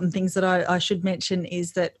important things that I should mention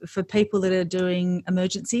is that for people that are doing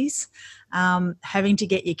emergencies, having to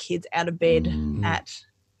get your kids out of bed at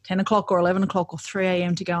 10 o'clock or 11 o'clock or 3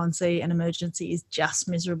 a.m. to go and see an emergency is just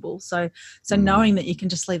miserable. So knowing that you can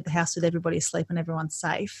just leave the house with everybody asleep and everyone's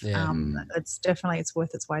safe, it's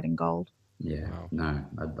worth its weight in gold. Yeah, wow. No,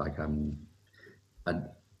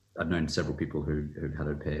 I've known several people who've had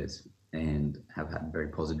au pairs and have had very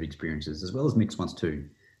positive experiences, as well as mixed ones too.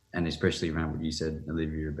 And especially around what you said,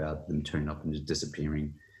 Olivia, about them turning up and just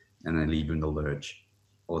disappearing, and they leave you in the lurch,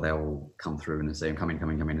 or they'll come through and say, I'm coming,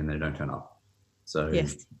 and they don't turn up. So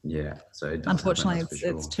yes, yeah. So it unfortunately,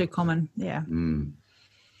 it's too common. Yeah.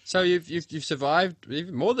 So you've survived,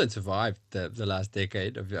 even more than survived the last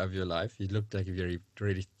decade of your life. You looked like you've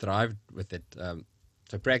really thrived with it.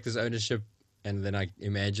 So practice ownership, and then I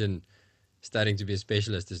imagine studying to be a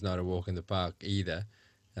specialist is not a walk in the park either.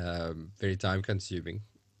 Very time consuming.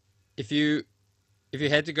 If you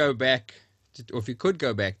had to go back, or if you could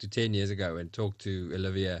go back to 10 years ago and talk to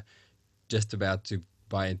Olivia just about to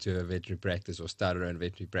buy into a veterinary practice or start her own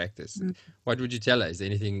veterinary practice, what would you tell her? Is there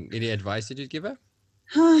any advice that you'd give her?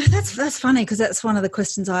 That's funny, because that's one of the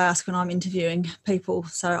questions I ask when I'm interviewing people.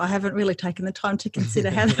 So I haven't really taken the time to consider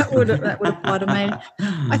how that would apply to me.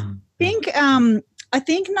 I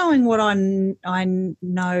think knowing what I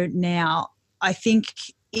know now, I think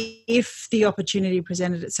if the opportunity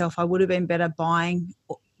presented itself, I would have been better buying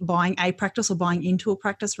a practice or buying into a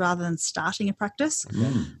practice rather than starting a practice,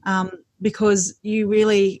 because you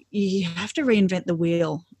have to reinvent the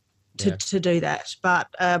wheel to do that. But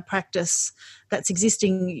a practice that's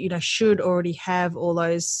existing, should already have all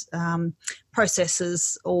those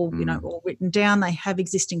processes all written down. They have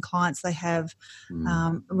existing clients. They have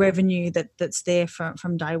revenue that's there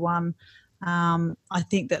from day one. I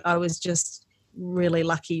think that I was just really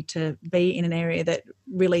lucky to be in an area that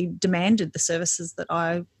really demanded the services that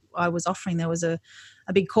I I was offering, there was a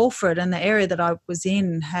big call for it, and the area that I was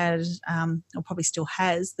in had, or probably still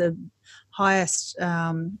has, the highest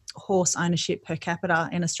horse ownership per capita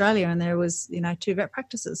in Australia, and there was 2 vet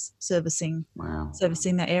practices servicing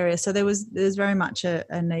that area. So there's very much a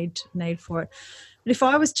need for it. But if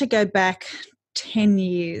I was to go back 10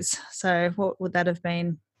 years, so what would that have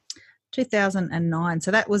been? 2009.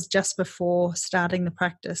 So that was just before starting the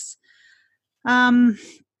practice. I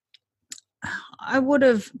would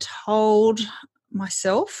have told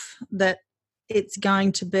myself that it's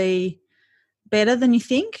going to be better than you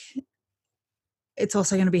think. It's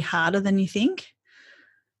also going to be harder than you think.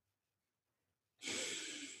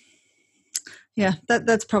 Yeah,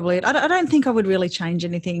 that's probably it. I don't think I would really change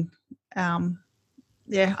anything. I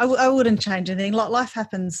wouldn't change anything. Life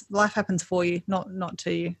happens for you, not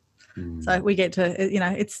to you. So we get to,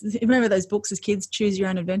 it's, remember those books as kids, Choose Your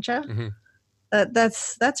Own Adventure? Mm-hmm.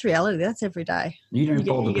 That's reality. That's every day. You don't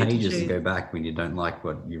fold the pages and go back when you don't like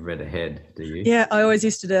what you've read ahead, do you? Yeah, I always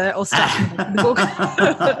used to do that, or start from the book.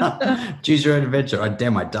 Choose Your Own Adventure. Oh,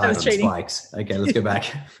 damn, I died on cheating. spikes. Okay, let's go back.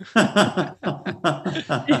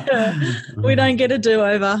 We don't get a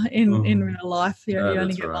do-over in real life. You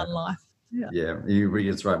only get one life. Yeah,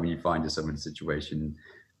 it's right. When you find yourself in a situation,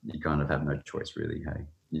 you kind of have no choice, really. Hey,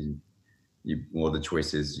 the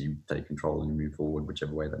choice is you take control and you move forward,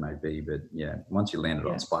 whichever way that may be. But yeah, once you landed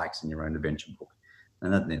on spikes in your own adventure book,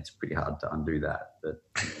 and it's pretty hard to undo that. But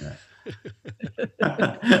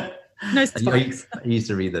no spikes. I used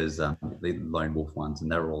to read those the Lone Wolf ones, and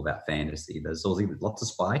they were all about fantasy. There's also lots of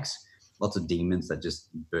spikes, lots of demons that just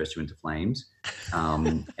burst you into flames,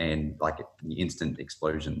 and like instant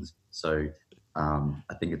explosions. So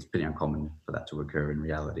I think it's pretty uncommon for that to occur in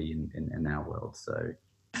reality in our world. So.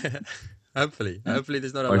 Hopefully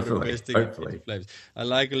there's not a lot of bursting into flames. I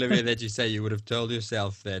like, Olivia, that you say you would have told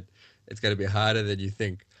yourself that it's going to be harder than you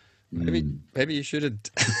think. Maybe you shouldn't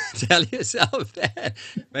tell yourself that.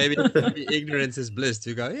 Maybe ignorance is bliss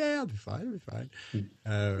to go, I'll be fine. But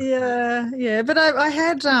I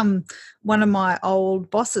had one of my old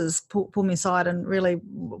bosses pull me aside, and really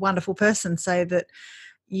wonderful person, say that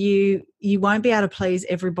you won't be able to please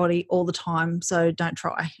everybody all the time, so don't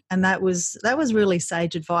try. And that was really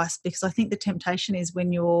sage advice, because I think the temptation is,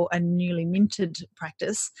 when you're a newly minted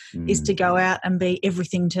practice, is to go out and be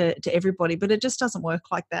everything to everybody, but it just doesn't work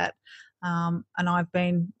like that. And I've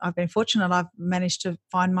been fortunate. I've managed to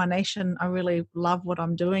find my niche, and I really love what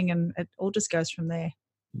I'm doing, and it all just goes from there.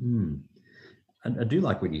 I do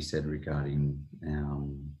like what you said regarding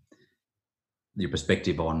your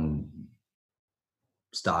perspective on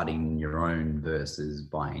starting your own versus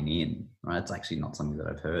buying in, right? It's actually not something that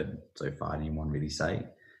I've heard so far anyone really say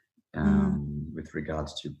with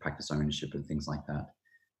regards to practice ownership and things like that.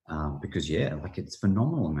 Because it's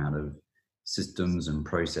phenomenal amount of systems and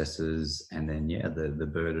processes, and then the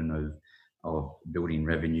burden of building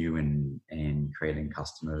revenue and creating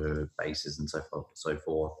customer bases and so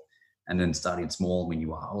forth. And then starting small when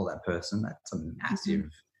you are that person, that's a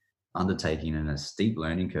massive undertaking and a steep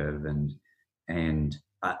learning curve. And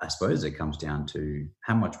I suppose it comes down to,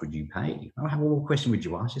 how much would you pay? What question would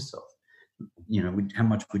you ask yourself? How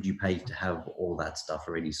much would you pay to have all that stuff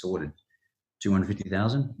already sorted?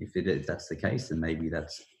 250,000? If that's the case, then maybe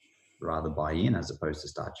that's rather buy in as opposed to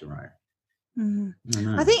start your own.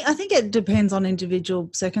 I think it depends on individual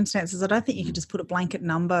circumstances. I don't think you can just put a blanket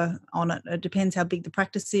number on it. It depends how big the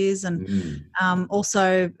practice is, and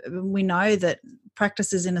also we know that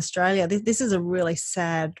practices in Australia, this is a really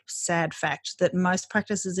sad fact, that most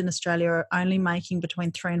practices in Australia are only making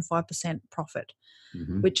between 3 and 5% profit,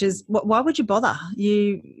 which is, why would you bother?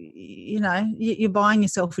 You're buying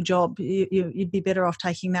yourself a job. You'd be better off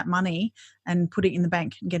taking that money and putting it in the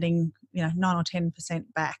bank and getting 9 or 10%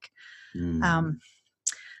 back.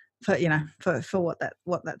 For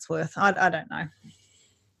what that's worth. I don't know.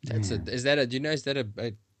 Is that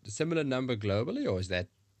a similar number globally, or is that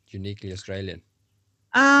uniquely Australian?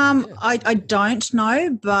 I don't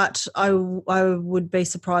know, but I would be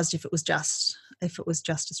surprised if it was just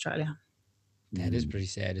Australia. That is pretty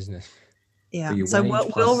sad, isn't it? Yeah. So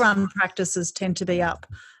well-run practices tend to be up,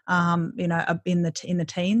 in the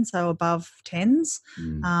teens, so above 10s,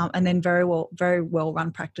 and then very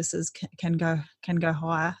well-run practices can go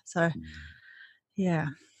higher. So, yeah.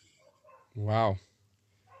 Wow.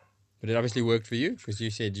 But it obviously worked for you, because you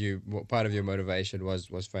said part of your motivation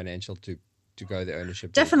was financial to go the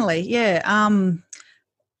ownership. Definitely, yeah. I mean,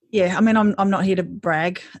 I'm not here to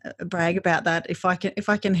brag about that. If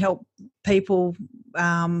I can help people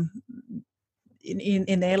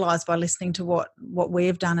in their lives by listening to what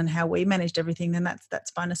we've done and how we managed everything, then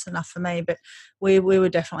that's bonus enough for me. But we were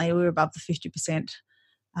above the 50%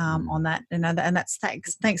 on that. And that's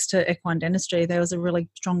thanks to equine dentistry. There was a really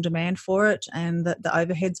strong demand for it, and the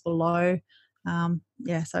overheads were low.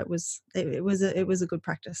 So it was a good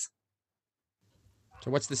practice.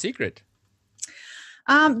 So what's the secret?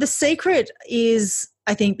 The secret is,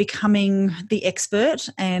 I think, becoming the expert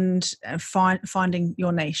and finding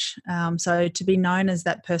your niche. So to be known as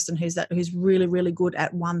that person who's really, really good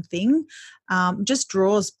at one thing, just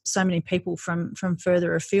draws so many people from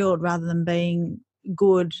further afield rather than being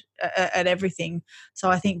good at everything. So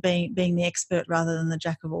I think being the expert rather than the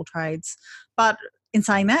jack of all trades. But in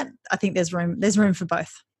saying that, I think there's room for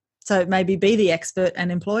both. So maybe be the expert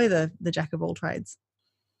and employ the jack of all trades.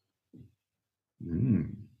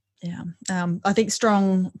 Yeah, I think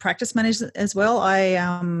strong practice management as well.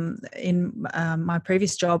 In my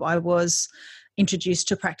previous job, I was introduced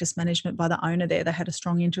to practice management by the owner there. They had a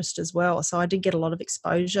strong interest as well, so I did get a lot of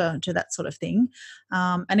exposure to that sort of thing.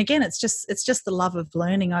 And again, it's just the love of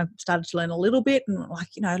learning. I started to learn a little bit, and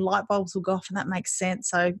light bulbs will go off, and that makes sense.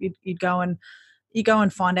 So you'd go and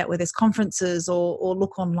find out where there's conferences or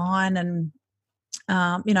look online and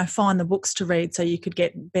find the books to read so you could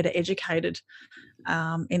get better educated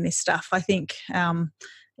in this stuff. I think,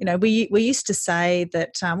 we used to say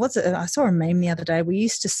that, I saw a meme the other day. We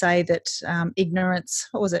used to say that ignorance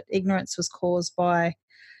was caused by,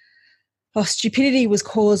 stupidity was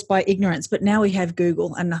caused by ignorance, but now we have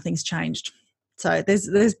Google and nothing's changed. So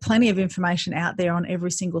there's plenty of information out there on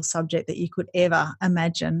every single subject that you could ever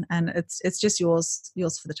imagine, and it's just yours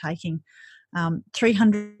for the taking.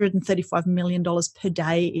 $335 million per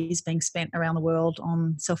day is being spent around the world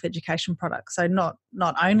on self-education products. So not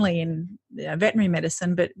only in veterinary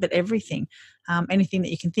medicine, but everything, anything that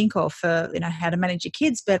you can think of for how to manage your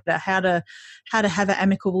kids better, how to have an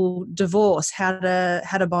amicable divorce, how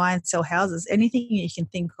to buy and sell houses. Anything you can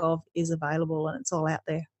think of is available, and it's all out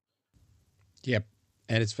there. Yep,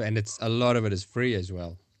 and it's a lot of it is free as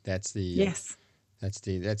well. That's the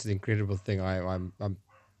incredible thing. I'm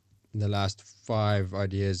in the last 5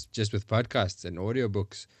 odd years just with podcasts and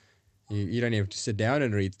audiobooks, you don't even have to sit down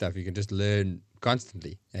and read stuff. You can just learn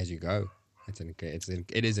constantly as you go.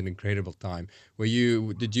 It is an incredible time.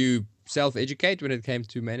 Did you self-educate when it came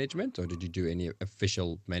to management, or did you do any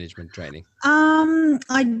official management training?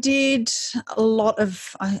 I did a lot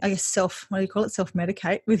of, I guess,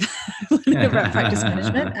 self-medicate with about practice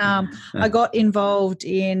management. I got involved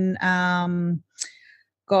in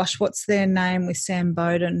what's their name with Sam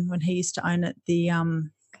Bowden when he used to own it?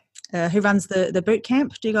 Who runs the boot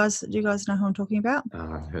camp? Do you guys know who I'm talking about?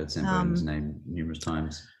 I've heard Sam Bowden's name numerous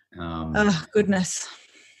times. Oh goodness!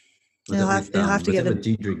 You'll have to get with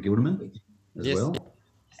Diedrich Gilderman as well.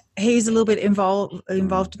 He's a little bit involved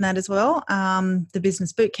in that as well. The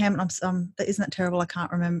business boot camp. Isn't that terrible? I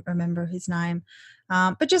can't remember his name.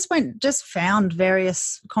 But just found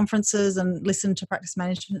various conferences and listened to practice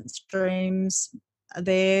management streams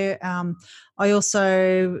there. I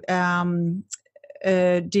also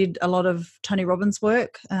did a lot of Tony Robbins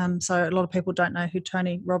work. So a lot of people don't know who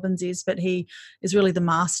Tony Robbins is, but he is really the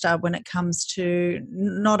master when it comes to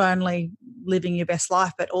not only living your best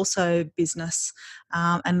life, but also business,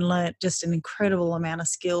 and learnt just an incredible amount of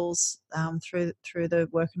skills through the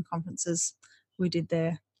work and conferences we did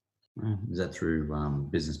there. Is that through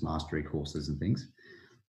business mastery courses and things?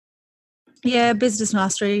 Yeah, business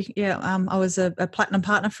mastery. Yeah, I was a platinum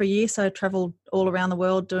partner for a year, so I travelled all around the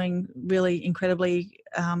world doing really incredibly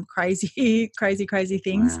crazy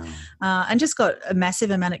things, and just got a massive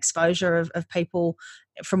amount of exposure of people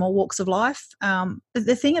from all walks of life.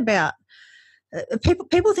 The thing about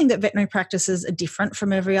people think that veterinary practices are different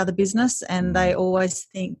from every other business, and they always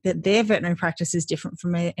think that their veterinary practice is different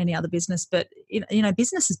from any other business. But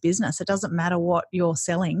business is business. It doesn't matter what you're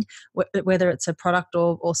selling, whether it's a product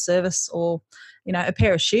or service or a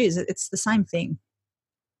pair of shoes. It's the same thing.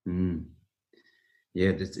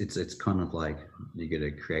 Yeah, it's kind of like you got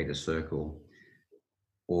to create a circle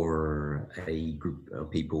or a group of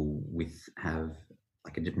people have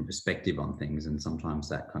like a different perspective on things, and sometimes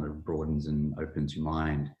that kind of broadens and opens your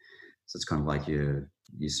mind. So it's kind of like your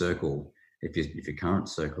circle. If your current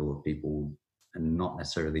circle of people are not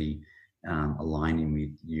necessarily aligning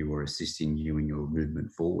with you or assisting you in your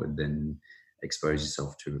movement forward, then expose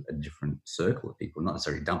yourself to a different circle of people. Not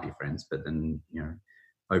necessarily dump your friends, but then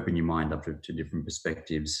open your mind up to different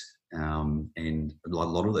perspectives. And a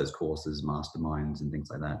lot of those courses, masterminds and things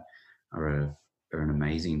like that, are an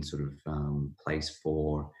amazing sort of place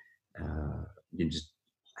for just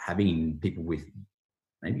having people with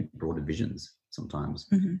maybe broader visions sometimes,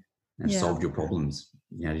 and solve your problems.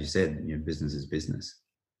 As you said, business is business.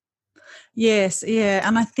 Yes, yeah,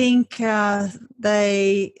 and I think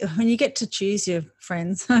when you get to choose your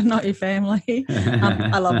friends, not your family.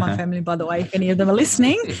 I love my family, by the way, if any of them are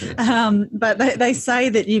listening. But they say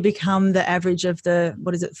that you become the average of the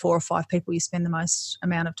 4 or 5 people you spend the most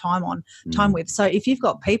amount of time with. So if you've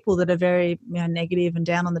got people that are very negative and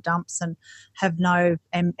down on the dumps and have no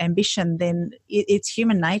ambition, then it's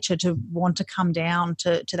human nature to want to come down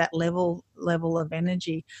to that level of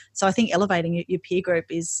energy. So I think elevating your peer group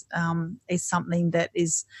is something that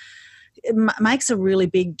makes a really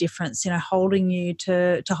big difference. Holding you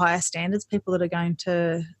to higher standards, people that are going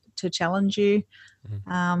to challenge you.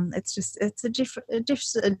 Mm-hmm.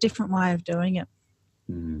 It's a different way of doing it.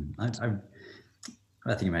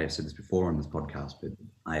 I think I may have said this before on this podcast, but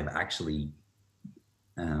I have actually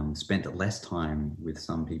spent less time with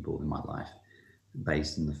some people in my life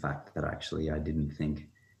based on the fact that actually I didn't think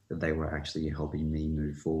that they were actually helping me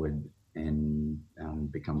move forward and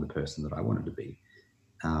become the person that I wanted to be.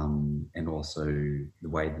 And also the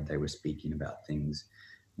way that they were speaking about things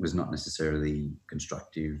was not necessarily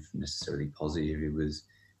constructive, necessarily positive. It was,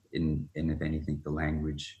 and if anything, the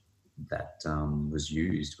language that was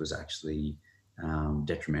used was actually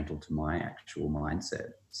detrimental to my actual mindset.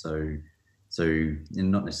 So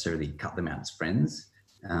not necessarily cut them out as friends,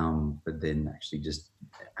 but then actually just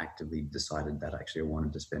actively decided that actually I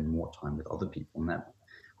wanted to spend more time with other people. And that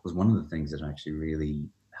was one of the things that actually really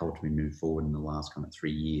helped me move forward in the last kind of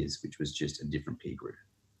 3 years, which was just a different peer group.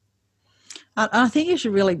 I think you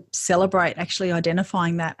should really celebrate actually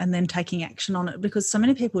identifying that and then taking action on it, because so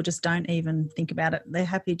many people just don't even think about it. They're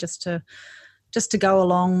happy just to go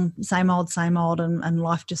along, same old, and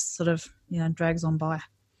life just sort of drags on by.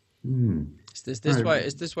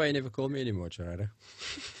 Is this why you never call me anymore, Gerardo?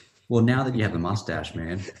 Well, now that you have a mustache,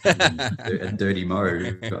 man, a dirty mo,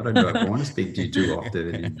 I don't know if I want to speak to you too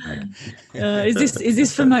often. Is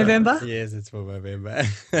this for November? Yes, it's for November.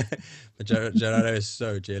 But Gerardo is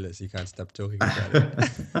so jealous; he can't stop talking about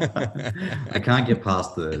it. I can't get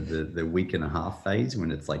past the week and a half phase when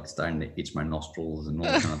it's like starting to itch my nostrils and all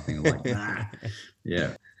that kind of thing. I'm like, nah.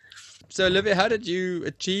 Yeah. So, Olivia, how did you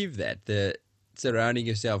achieve that? The surrounding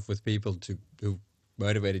yourself with people who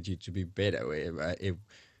motivated you to be better.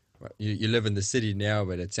 You live in the city now,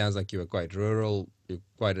 but it sounds like you are quite rural. You're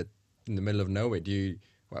quite in the middle of nowhere.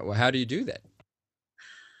 How do you do that?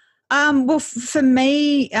 Well, for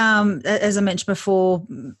me, as I mentioned before,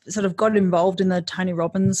 sort of got involved in the Tony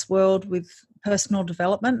Robbins world with personal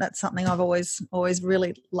development. That's something I've always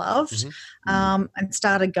really loved. Mm-hmm. And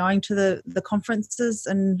started going to the conferences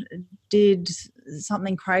and did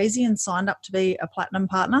something crazy and signed up to be a platinum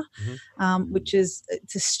partner, mm-hmm.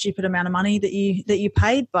 It's a stupid amount of money that you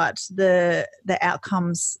paid, but the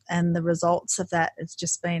outcomes and the results of that, it's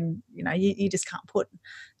just been, you just can't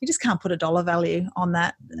put a dollar value on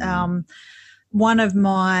that. One of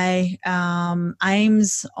my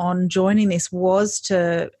aims on joining this was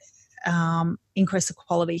to increase the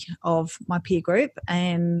quality of my peer group,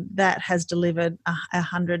 and that has delivered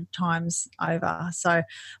 100 times over. So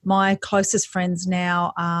my closest friends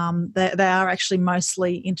now, they are actually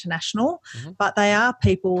mostly international, mm-hmm. but they are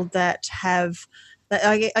people that have,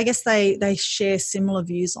 I guess they share similar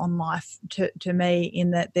views on life to me, in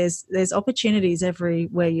that there's opportunities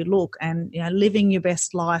everywhere you look, and living your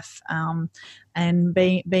best life and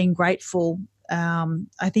being grateful.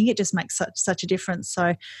 I think it just makes such a difference.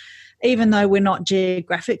 So even though we're not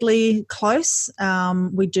geographically close,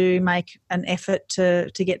 we do make an effort to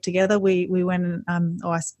get together. We went,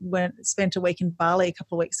 I spent a week in Bali a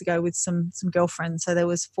couple of weeks ago with some girlfriends. So there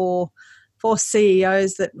was four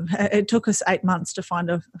CEOs that it took us 8 months to find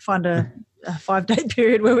a 5-day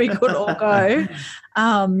period where we could all go.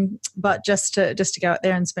 But just to go out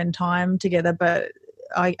there and spend time together. But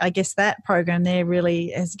I guess that program there really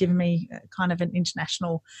has given me kind of an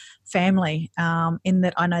international family, in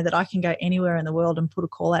that I know that I can go anywhere in the world and put a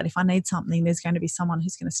call out. If I need something, there's going to be someone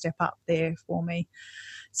who's going to step up there for me.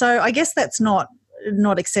 So I guess that's not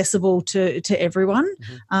accessible to everyone,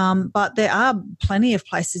 mm-hmm. But there are plenty of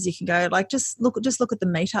places you can go. Like just look at the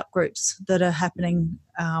meetup groups that are happening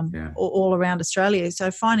all around Australia.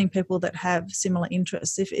 So finding people that have similar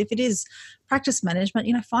interests. If it is practice management,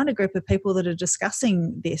 find a group of people that are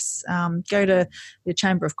discussing this. Go to the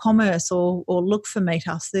Chamber of Commerce or look for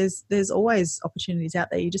meetups. There's always opportunities out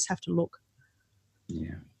there. You just have to look.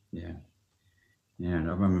 Yeah. And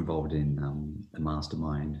I'm involved in a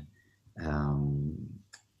mastermind.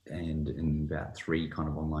 And in about 3 kind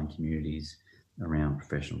of online communities around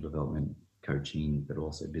professional development, coaching, but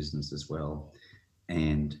also business as well.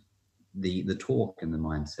 And the talk and the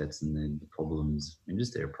mindsets and the problems and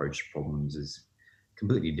just their approach to problems is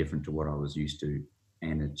completely different to what I was used to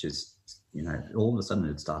and it just, all of a sudden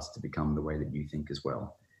it starts to become the way that you think as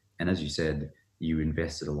well. And as you said, you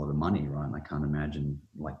invested a lot of money, right? And I can't imagine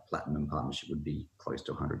like Platinum Partnership would be close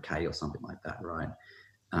to 100K or something like that, right?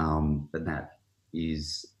 But that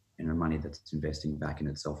is, money that's investing back in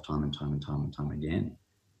itself time and time and time and time again.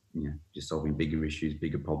 You're solving bigger issues,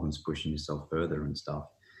 bigger problems, pushing yourself further and stuff.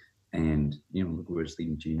 And, look where it's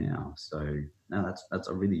leading to you now. So no, that's,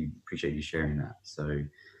 I really appreciate you sharing that. So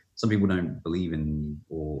some people don't believe in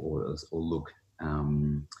or look,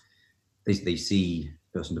 they see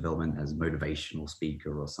personal development as motivational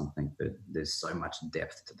speaker or something, but there's so much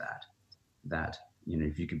depth to that,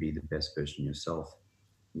 if you could be the best version of yourself,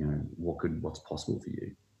 what's possible for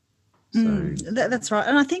you. So That's right.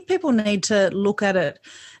 And I think people need to look at it,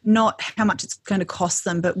 not how much it's going to cost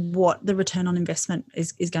them, but what the return on investment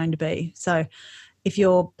is going to be. So if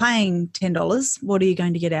you're paying $10, what are you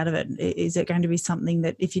going to get out of it? Is it going to be something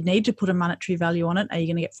that if you need to put a monetary value on it, are you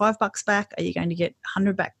going to get $5 back? Are you going to get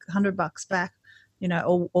 $100 back,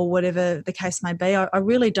 or whatever the case may be? I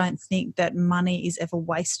really don't think that money is ever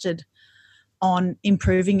wasted on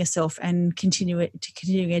improving yourself and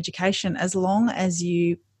continuing education as long as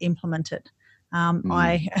you implement it.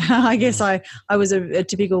 I guess I was a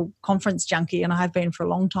typical conference junkie, and I have been for a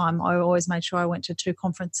long time. I always made sure I went to 2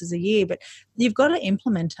 conferences a year, but you've got to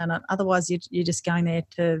implement it. Otherwise you're just going there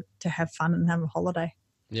to have fun and have a holiday.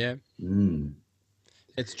 Yeah.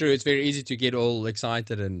 It's true. It's very easy to get all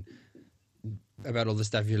excited and about all the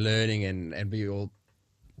stuff you're learning and be all,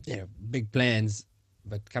 big plans,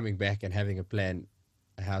 but coming back and having a plan,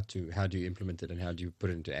 how do you implement it and how do you put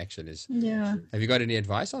it into action is. Yeah. Have you got any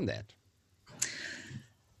advice on that?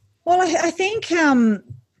 Well, I think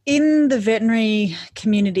in the veterinary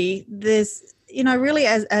community, there's, really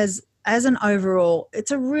as an overall,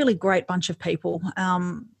 it's a really great bunch of people.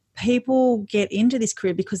 People get into this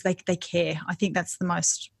career because they care. I think that's the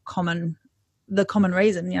most common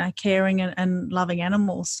reason, caring and loving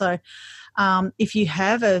animals. So if you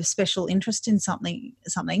have a special interest in something,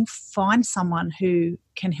 find someone who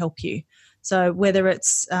can help you. So whether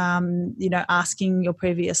it's, asking your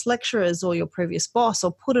previous lecturers or your previous boss,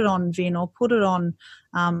 or put it on Vin or put it on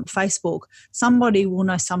Facebook, somebody will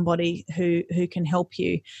know somebody who can help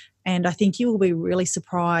you. And I think you will be really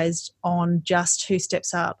surprised on just who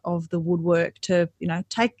steps out of the woodwork to,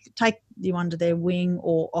 take you under their wing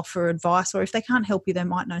or offer advice, or if they can't help you, they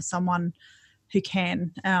might know someone who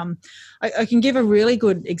can. I can give a really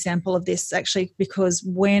good example of this actually, because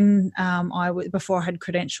when before I had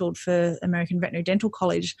credentialed for American Veterinary Dental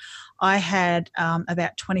College, I had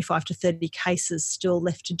about 25 to 30 cases still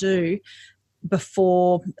left to do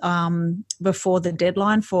before the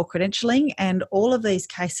deadline for credentialing, and all of these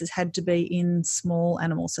cases had to be in small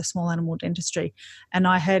animals, so small animal dentistry. And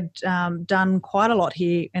I had done quite a lot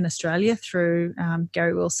here in Australia through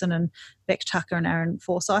Gary Wilson and Beck Tucker and Aaron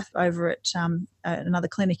Forsyth over at another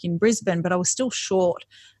clinic in Brisbane, but I was still short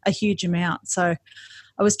a huge amount. So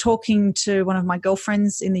I was talking to one of my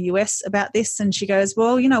girlfriends in the US about this, and she goes,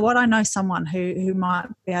 well, you know what, I know someone who might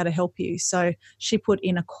be able to help you. So she put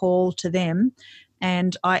in a call to them,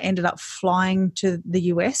 and I ended up flying to the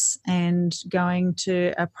US and going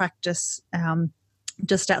to a practice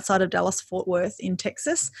just outside of Dallas-Fort Worth in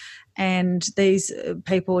Texas. And these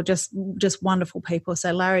people are just wonderful people.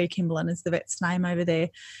 So Larry Kimberlin is the vet's name over there.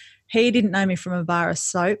 He didn't know me from a bar of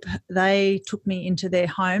soap. They took me into their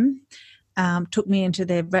home, took me into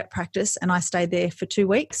their vet practice, and I stayed there for 2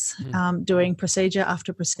 weeks doing procedure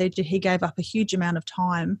after procedure. He gave up a huge amount of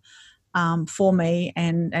time for me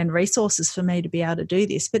and resources for me to be able to do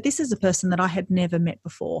this. But this is a person that I had never met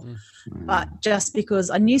before. But just because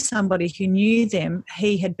I knew somebody who knew them,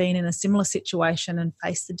 he had been in a similar situation and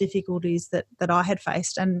faced the difficulties that I had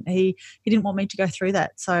faced, and he didn't want me to go through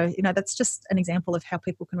that. So, that's just an example of how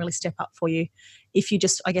people can really step up for you if you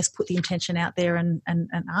just, I guess, put the intention out there and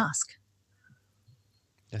ask.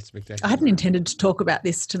 That's spectacular. I hadn't intended to talk about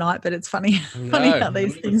this tonight, but it's funny how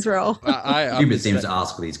these things roll. Hubert seems to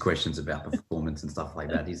ask these questions about performance and stuff like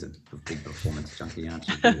that. He's a big performance junkie, aren't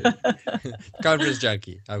you? Conference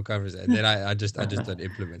junkie. I'm conference, and then I just don't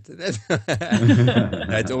implement it.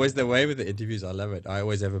 It's always the way with the interviews. I love it. I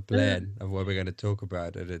always have a plan of what we're going to talk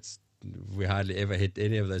about, and we hardly ever hit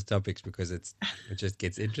any of those topics because it just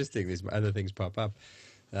gets interesting. There's other things pop up.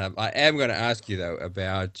 I am going to ask you though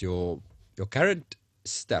about your current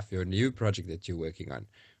stuff, your new project that you're working on.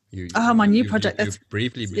 My new project. You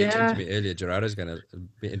briefly mentioned to me earlier. Gerardo's going to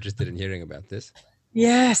be interested in hearing about this.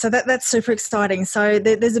 Yeah, so that's super exciting. So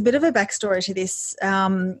there's a bit of a backstory to this.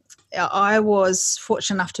 I was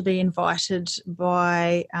fortunate enough to be invited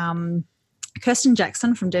by Kirsten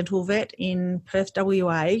Jackson from Dental Vet in Perth,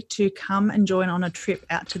 WA, to come and join on a trip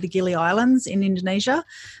out to the Gili Islands in Indonesia.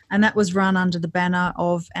 And that was run under the banner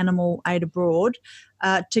of Animal Aid Abroad,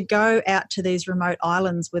 to go out to these remote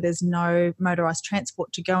islands where there's no motorised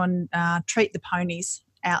transport to go and treat the ponies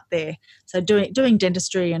out there. So doing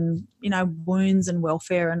dentistry and, wounds and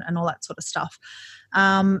welfare and all that sort of stuff.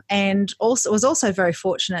 And also was also very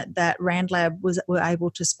fortunate that Randlab were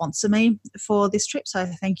able to sponsor me for this trip. So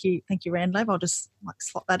thank you, Randlab. I'll just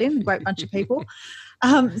slot that in. A great bunch of people.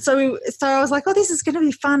 So I was like, oh, this is going to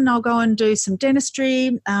be fun. I'll go and do some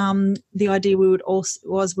dentistry. The idea we would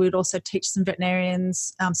also teach some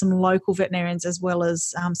veterinarians, some local veterinarians, as well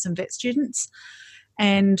as some vet students.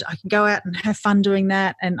 And I can go out and have fun doing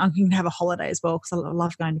that, and I can have a holiday as well because I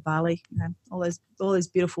love going to Bali. All those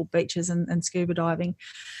beautiful beaches and scuba diving.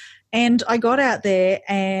 And I got out there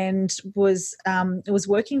and was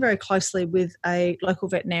working very closely with a local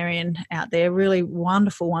veterinarian out there, really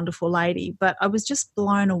wonderful, wonderful lady. But I was just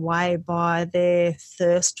blown away by their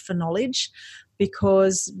thirst for knowledge,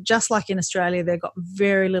 because just like in Australia, they've got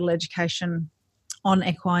very little education on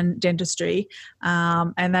equine dentistry,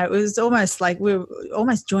 and that was almost like we were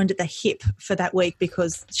almost joined at the hip for that week,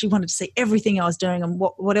 because she wanted to see everything I was doing and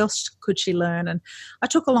what else could she learn. And I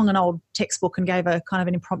took along an old textbook and gave a kind of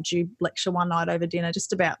an impromptu lecture one night over dinner,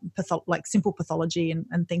 just about simple pathology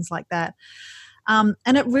and things like that. And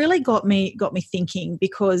it really got me thinking,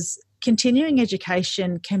 because continuing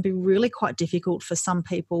education can be really quite difficult for some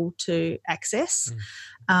people to access.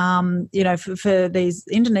 For these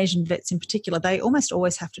Indonesian vets in particular, they almost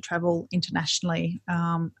always have to travel internationally,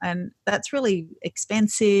 and that's really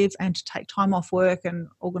expensive, and to take time off work and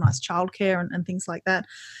organise childcare and things like that.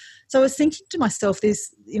 So I was thinking to myself,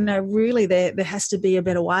 really there has to be a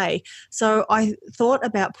better way. So I thought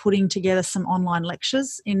about putting together some online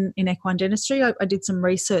lectures in equine dentistry. I did some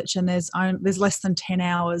research, and there's less than 10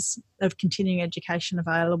 hours of continuing education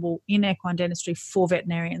available in equine dentistry for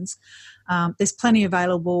veterinarians. There's plenty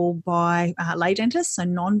available by lay dentists, so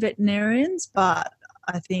non-veterinarians, but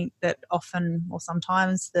I think that often or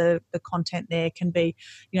sometimes the content there can be,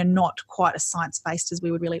 not quite as science-based as we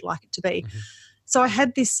would really like it to be. Mm-hmm. So I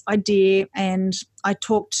had this idea, and I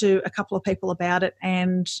talked to a couple of people about it,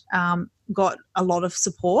 and got a lot of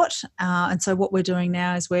support. And so what we're doing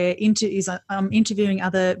now is interviewing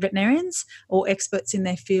other veterinarians or experts in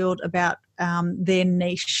their field about their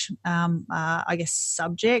niche,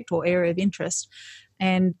 subject or area of interest.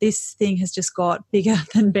 And this thing has just got bigger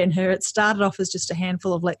than Ben-Hur. It started off as just a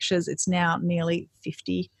handful of lectures. It's now nearly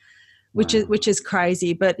 50. Which is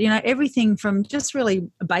crazy. But, everything from just really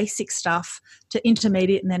basic stuff to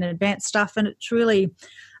intermediate and then advanced stuff. And it's really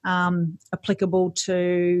applicable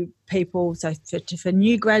to people, so for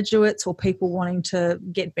new graduates or people wanting to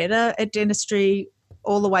get better at dentistry,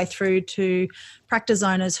 all the way through to practice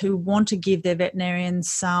owners who want to give their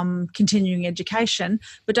veterinarians some continuing education,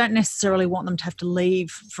 but don't necessarily want them to have to leave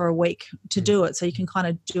for a week to do it. So you can kind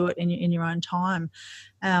of do it in your own time.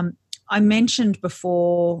 I mentioned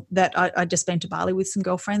before that I'd just been to Bali with some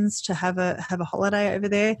girlfriends to have a holiday over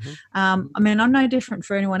there. Mm-hmm. I'm no different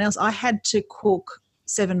for anyone else. I had to cook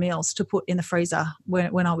 7 meals to put in the freezer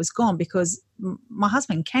when I was gone, because my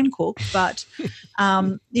husband can cook, but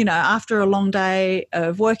after a long day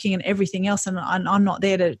of working and everything else, and I'm not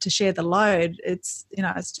there to share the load, it's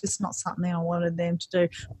just not something I wanted them to do.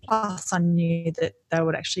 Plus, I knew that they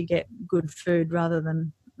would actually get good food rather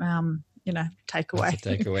than takeaway.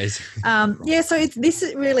 Takeaways. So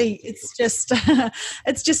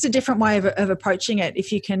it's just a different way of approaching it.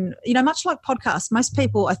 If you can, much like podcasts, most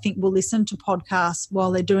people I think will listen to podcasts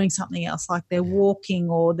while they're doing something else, like they're walking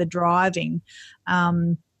or they're driving.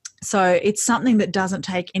 So it's something that doesn't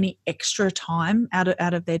take any extra time out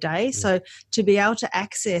of their day. Yeah. So to be able to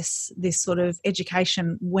access this sort of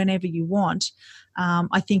education whenever you want,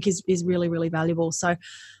 I think is really, really valuable. So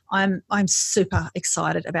I'm super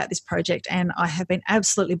excited about this project, and I have been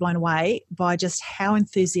absolutely blown away by just how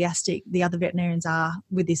enthusiastic the other veterinarians are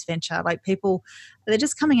with this venture. Like, people, they're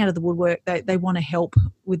just coming out of the woodwork. They want to help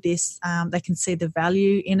with this. They can see the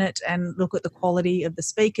value in it and look at the quality of the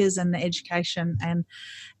speakers and the education. And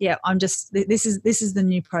yeah, this is the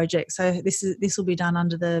new project. So this will be done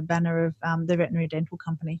under the banner of the Veterinary Dental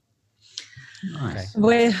Company. Nice.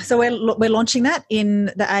 We're launching that in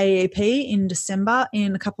the AEP in December,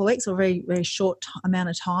 in a couple of weeks, or a very, very short amount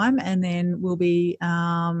of time, and then we'll be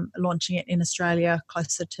launching it in Australia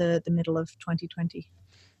closer to the middle of 2020.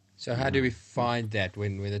 So how do we find that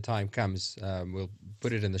when the time comes? Will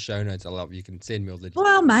put it in the show notes. You can send me all the.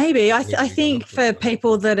 Well, maybe. I where we go think look for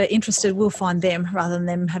people that are interested, we'll find them rather than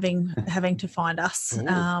them having to find us.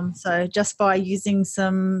 Ooh. So just by using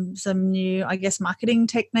some new, I guess, marketing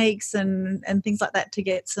techniques and things like that to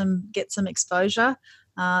get some exposure,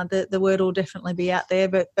 the word will definitely be out there.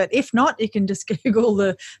 But if not, you can just Google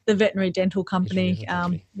the veterinary dental company.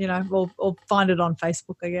 Or find it on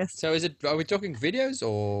Facebook, I guess. So are we talking videos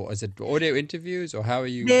or is it audio interviews or how are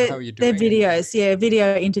you They're doing it? videos,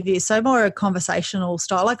 video interviews. So more a conversational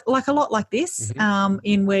style, like a lot like this,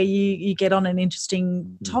 in where you get on an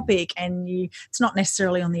interesting topic and it's not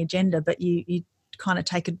necessarily on the agenda, but you kind of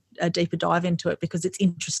take a deeper dive into it because it's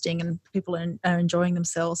interesting and people are enjoying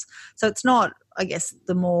themselves. So it's not, I guess,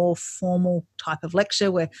 the more formal type of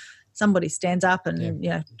lecture where somebody stands up and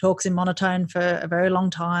talks in monotone for a very long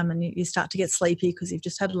time and you start to get sleepy because you've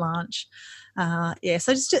just had lunch.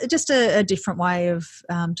 So just a different way of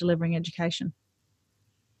delivering education.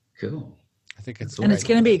 Cool. I think it's and it's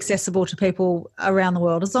going to be accessible to people around the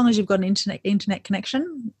world. As long as you've got an internet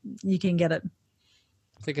connection, you can get it.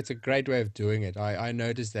 I think it's a great way of doing it. I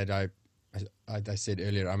noticed that I said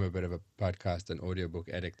earlier, I'm a bit of a podcast and audiobook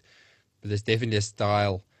addict, but there's definitely a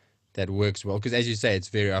style that works well. Because as you say, it's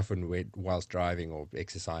very often whilst driving or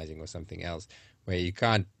exercising or something else where you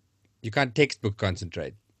can't textbook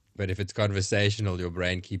concentrate. But if it's conversational, your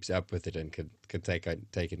brain keeps up with it and can take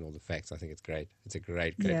in all the facts. I think it's great. It's a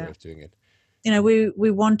great way of doing it.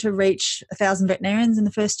 We want to reach 1,000 veterinarians in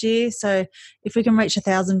the first year. So if we can reach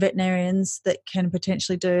 1,000 veterinarians that can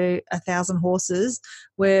potentially do 1,000 horses,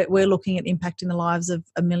 we're looking at impacting the lives of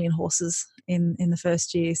 1 million horses in the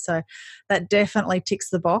first year. So that definitely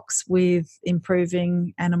ticks the box with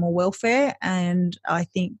improving animal welfare. And I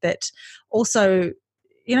think that also,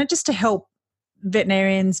 just to help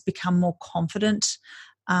veterinarians become more confident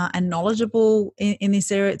and knowledgeable in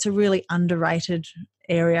this area. It's a really underrated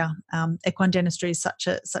area. Equine dentistry is such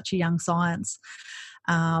a young science,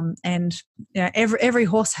 and every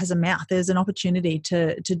horse has a mouth. There's an opportunity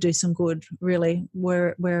to do some good, really,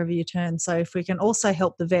 wherever you turn. So if we can also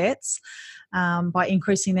help the vets by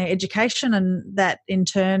increasing their education, and that in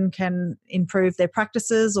turn can improve their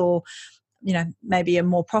practices or maybe a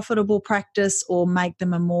more profitable practice or make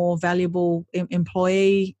them a more valuable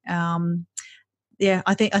employee.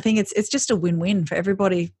 I think it's just a win-win for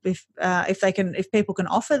everybody. If people can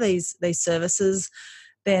offer these services,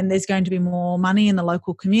 then there's going to be more money in the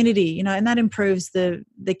local community, and that improves the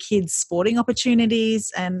kids' sporting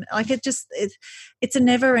opportunities. And it's a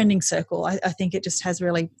never-ending circle. I think it just has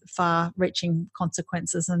really far-reaching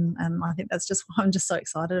consequences, and I think that's just why I'm just so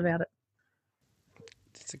excited about it.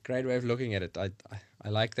 It's a great way of looking at it. I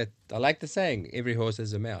like that. I like the saying, every horse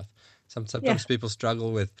has a mouth. Sometimes people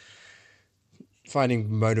struggle with finding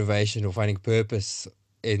motivation or finding purpose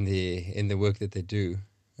in the work that they do.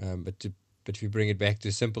 But if you bring it back to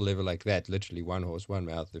a simple level like that, literally one horse, one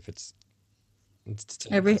mouth, if it's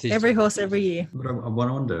every horse every year. But I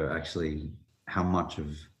wonder actually how much of,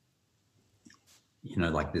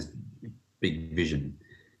 like this big vision,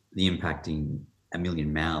 the impacting 1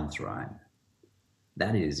 million mouths, right?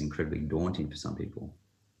 That is incredibly daunting for some people.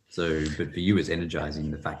 So, but for you, it's energizing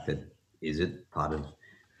the fact that is it part of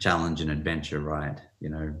challenge and adventure, right?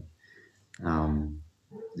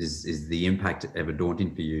 Is the impact ever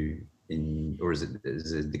daunting for you or is it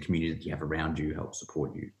the community that you have around you help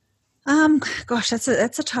support you? Gosh, that's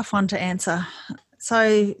a tough one to answer.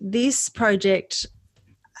 So this project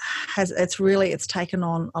it's taken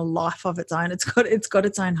on a life of its own. It's got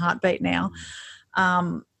its own heartbeat now.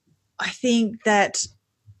 I think that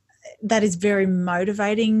is very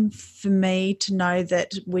motivating for me to know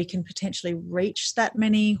that we can potentially reach that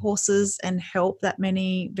many horses and help that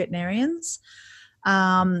many veterinarians.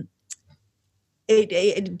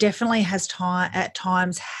 It definitely at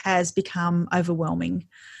times has become overwhelming.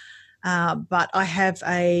 But I have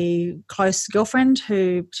a close girlfriend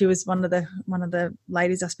she was one of the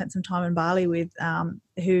ladies I spent some time in Bali with,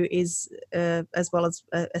 who is as well as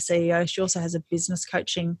a CEO. She also has a business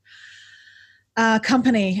coaching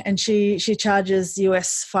company, and she charges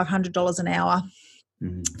US $500 an hour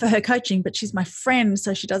for her coaching. But she's my friend,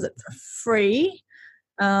 so she does it for free.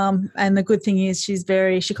 And the good thing is she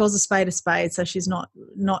calls a spade, so she's not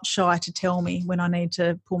shy to tell me when I need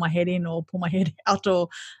to pull my head in or pull my head out or,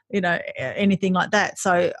 anything like that.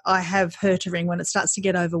 So I have her to ring when it starts to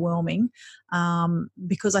get overwhelming,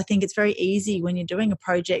 because I think it's very easy when you're doing a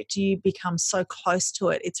project, you become so close to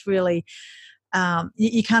it. It's really,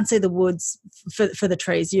 you can't see the woods for the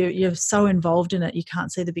trees. You're so involved in it, you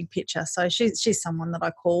can't see the big picture. So she's someone that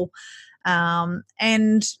I call,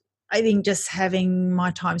 and I think just having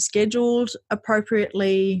my time scheduled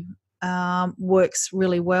appropriately works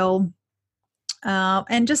really well.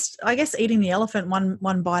 And just, I guess, eating the elephant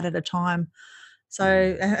one bite at a time.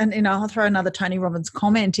 So, and I'll throw another Tony Robbins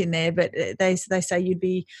comment in there, but they say you'd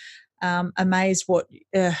be amazed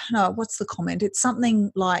what's the comment? It's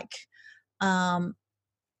something like,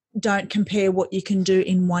 don't compare what you can do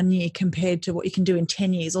in 1 year compared to what you can do in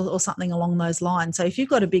 10 years or something along those lines. So if you've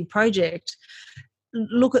got a big project,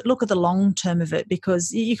 look at the long term of it,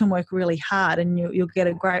 because you can work really hard and you'll get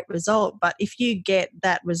a great result. But if you get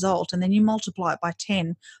that result and then you multiply it by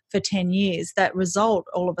 10 for 10 years, that result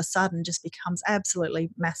all of a sudden just becomes absolutely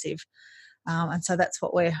massive. And so that's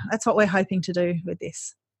what we're hoping to do with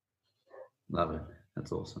this. Love it.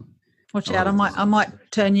 That's awesome. Watch out! I might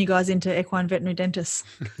turn you guys into equine veterinary dentists.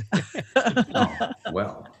 Oh,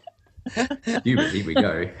 well. Here we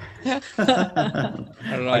go.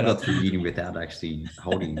 I got through eating without actually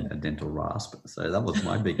holding a dental rasp, so that was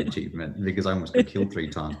my big achievement, because I almost got killed 3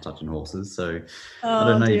 times touching horses. So I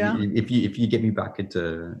don't know if you get me back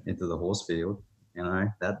into the horse field,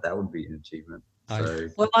 that would be an achievement. So,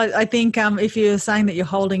 well, I think if you're saying that you're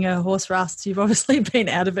holding a horse rasp, you've obviously been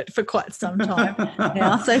out of it for quite some time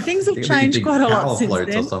now. So things have changed quite a lot since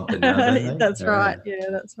then. Or something now, That's right. Yeah,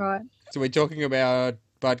 that's right. So we're talking about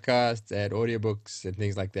podcasts and audiobooks and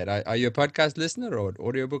things like that. Are you a podcast listener or an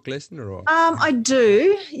audiobook listener? Or I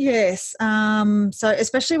do, yes. So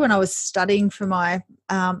especially when I was studying for my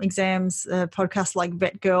exams, podcasts like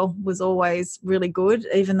Vet Girl was always really good,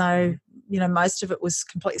 even though most of it was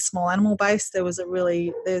completely small animal based. There's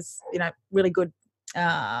really good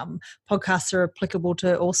podcasts that are applicable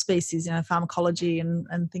to all species, pharmacology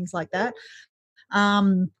and things like that.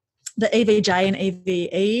 The EVJ and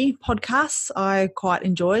EVE podcasts I quite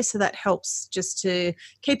enjoy, so that helps just to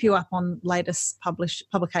keep you up on latest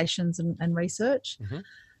publications and research. Mm-hmm.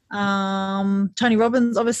 Tony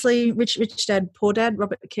Robbins, obviously, Rich Dad Poor Dad,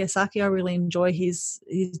 Robert Kiyosaki. I really enjoy his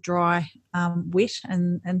dry wit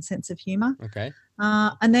and sense of humour. Okay.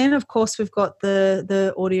 And then, of course, we've got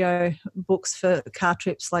the audio books for car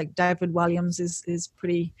trips. Like David Williams is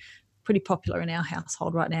pretty popular in our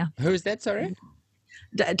household right now. Who is that? Sorry.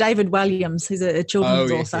 David Williams, he's a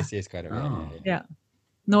children's author. Yes, kind of. Yeah.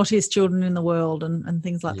 Naughtiest Children in the World and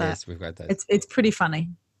things like that. Yes, we've got that. It's pretty funny.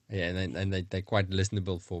 Yeah, and they're quite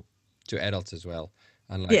listenable to adults as well.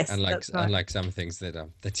 Unlike some things that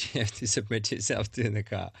you have to submit yourself to in the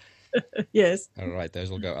car. Yes. All right,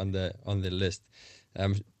 those will go on the list.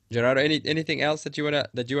 Gerardo, anything else that you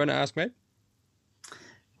wanna ask, mate?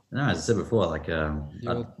 No, as I said before, like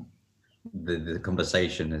the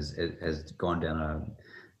conversation has gone down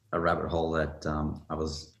a rabbit hole that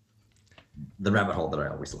the rabbit hole that I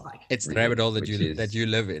always like. It's the rabbit hole that you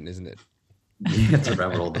live in, isn't it? It's a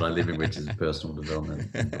rabbit hole that I live in, which is personal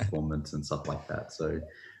development and performance and stuff like that. So,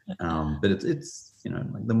 but it's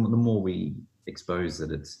like the more we expose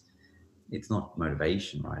that it's not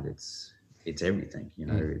motivation, right? It's everything.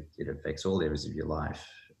 It affects all areas of your life,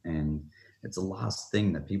 and it's the last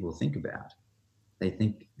thing that people think about. They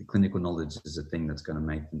think the clinical knowledge is a thing that's going to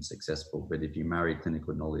make them successful. But if you marry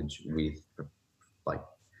clinical knowledge with like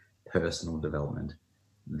personal development,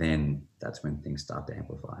 then that's when things start to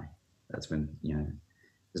amplify. That's when,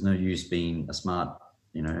 there's no use being a smart,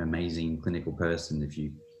 amazing clinical person if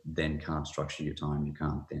you then can't structure your time. You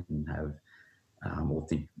can't then have or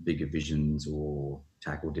think bigger visions or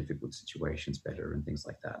tackle difficult situations better and things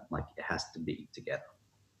like that. Like, it has to be together.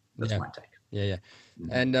 That's my take. Yeah.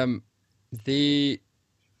 Mm-hmm. And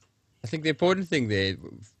I think the important thing there,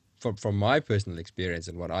 from my personal experience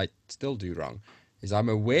and what I still do wrong, is I'm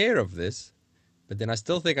aware of this, but then I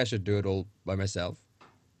still think I should do it all by myself.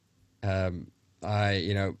 I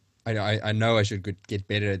know I should get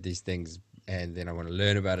better at these things, and then I want to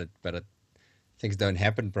learn about it, but things don't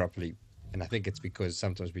happen properly. And I think it's because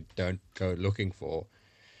sometimes we don't go looking for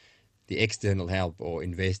the external help or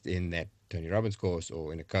invest in that Tony Robbins course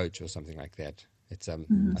or in a coach or something like that. It's I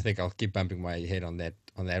think I'll keep bumping my head on that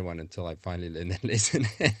one until I finally learn that lesson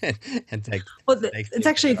and take. Well, it's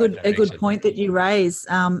actually a good point that you raise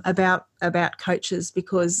about coaches,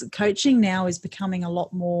 because coaching now is becoming a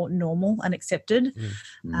lot more normal and accepted.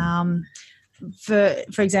 For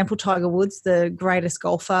example, Tiger Woods, the greatest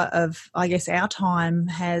golfer of, I guess, our time,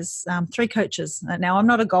 has 3 coaches. Now, I'm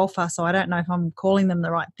not a golfer, so I don't know if I'm calling them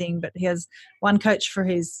the right thing, but he has one coach for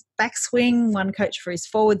his backswing, one coach for his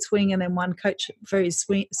forward swing, and then one coach for his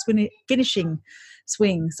finishing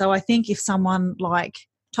swing. So I think if someone like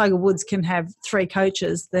Tiger Woods can have 3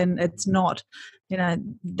 coaches, then it's not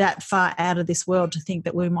that far out of this world to think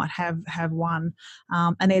that we might have one.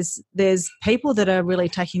 And there's people that are really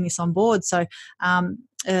taking this on board. So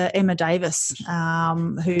Emma Davis,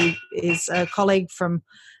 who is a colleague from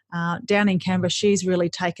down in Canberra, she's really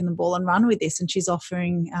taken the ball and run with this, and she's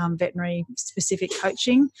offering veterinary specific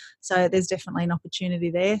coaching. So there's definitely an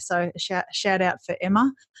opportunity there. So a shout out for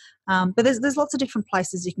Emma. But there's lots of different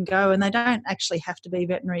places you can go, and they don't actually have to be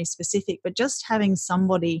veterinary specific, but just having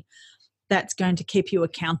somebody that's going to keep you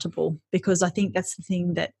accountable, because I think that's the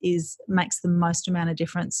thing that makes the most amount of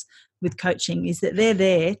difference with coaching, is that they're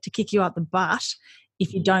there to kick you up the butt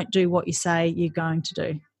if you don't do what you say you're going to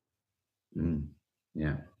do.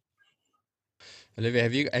 Yeah.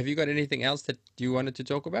 Olivia, have you got anything else that you wanted to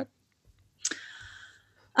talk about?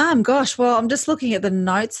 Gosh, well, I'm just looking at the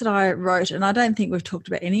notes that I wrote, and I don't think we've talked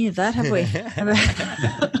about any of that, have we?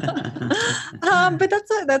 But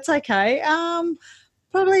that's okay.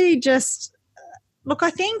 Probably just look. I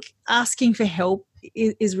think asking for help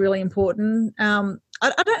is really important. I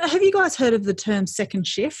don't. Have you guys heard of the term second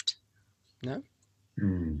shift? No.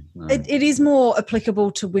 No. It is more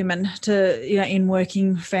applicable to women, in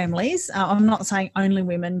working families. I'm not saying only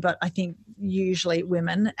women, but I think usually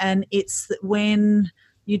women. And it's when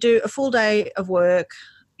you do a full day of work,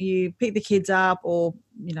 you pick the kids up, or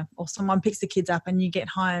someone picks the kids up, and you get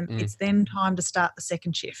home. It's then time to start the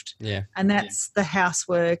second shift. Yeah. And that's the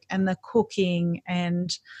housework and the cooking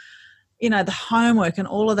and the homework and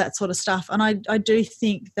all of that sort of stuff. And I do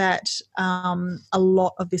think that a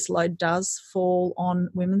lot of this load does fall on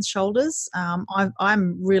women's shoulders.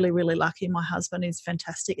 I'm really, really lucky. My husband is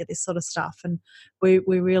fantastic at this sort of stuff, and we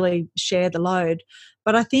really share the load.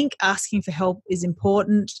 But I think asking for help is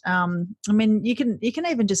important. You can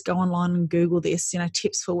even just go online and Google this,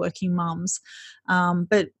 tips for working mums.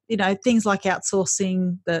 But things like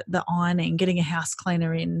outsourcing the ironing, getting a house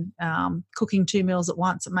cleaner in, cooking 2 meals at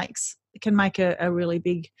once, it can make a really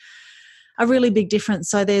big difference.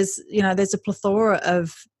 So there's a plethora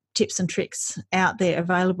of tips and tricks out there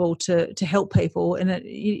available to help people, and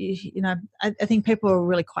I think people are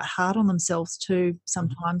really quite hard on themselves too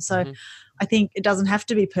sometimes. So I think it doesn't have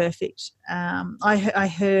to be perfect.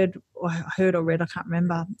 I heard or read, I can't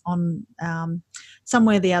remember, on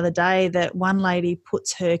somewhere the other day that one lady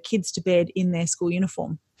puts her kids to bed in their school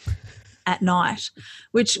uniform at night,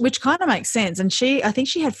 which kind of makes sense. And I think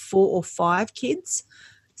she had 4 or 5 kids.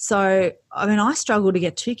 So, I struggle to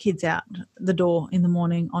get 2 kids out the door in the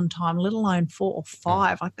morning on time, let alone 4 or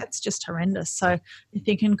 5. Like, that's just horrendous. So if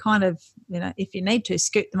you can kind of, if you need to,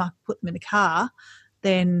 scoot them up, put them in the car,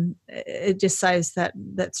 then it just saves that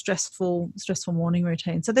stressful morning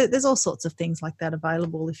routine. So there's all sorts of things like that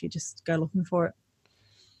available if you just go looking for it.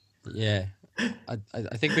 Yeah. I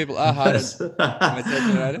think people are hard.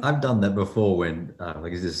 I've done that before when,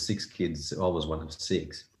 there's 6 kids. I was one of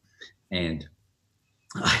 6. And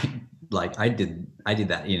I did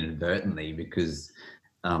that inadvertently because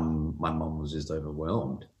my mom was just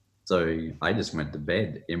overwhelmed. So I just went to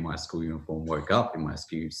bed in my school uniform, woke up in my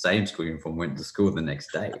same school uniform, went to school the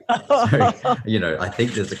next day. So, I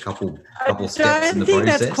think there's a couple steps in the process. I don't think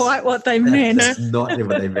that's quite what they meant. That's not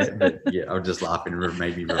what they meant, but yeah, I was just laughing,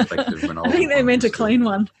 maybe reflective when I was. I think they meant a clean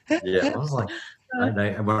one. Yeah, I was like, I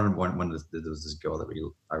know. There was this girl that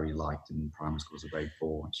I really liked in primary school, was grade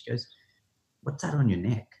 4, and she goes, "What's that on your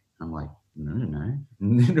neck?" I'm like, no.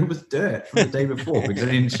 And then it was dirt from the day before because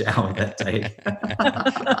I didn't shower that day.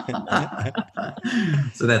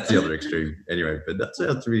 So that's the other extreme. Anyway, but that's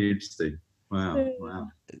really interesting. Wow.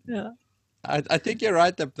 Yeah. I think you're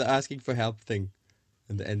right, the asking for help thing.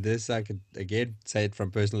 And this, I could, again, say it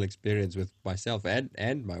from personal experience with myself and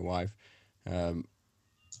my wife.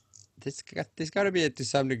 There's got to be, to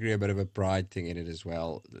some degree, a bit of a pride thing in it as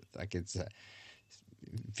well. Like, it's...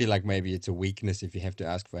 feel like maybe it's a weakness if you have to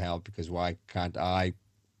ask for help, because why can't I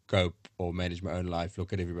cope or manage my own life?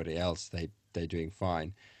 Look at everybody else; they're doing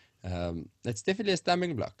fine. That's definitely a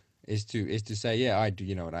stumbling block. Is to say, yeah, I do.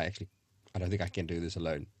 You know what? I don't think I can do this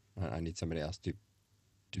alone. I need somebody else to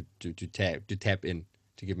tap in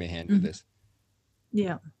to give me a hand with this.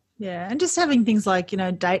 Yeah, and just having things like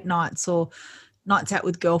date nights or nights out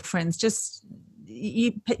with girlfriends. Just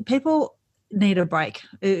people need a break.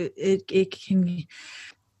 It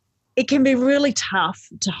can be really tough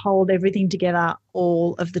to hold everything together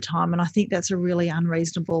all of the time, and I think that's a really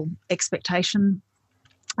unreasonable expectation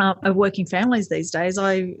of working families these days.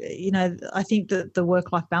 I think that the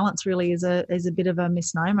work-life balance really is a bit of a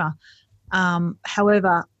misnomer.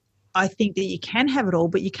 However, I think that you can have it all,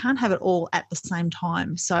 but you can't have it all at the same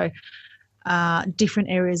time. So different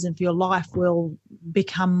areas of your life will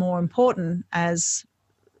become more important as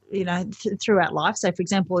throughout life. So, for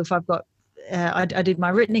example, if I've got, I did my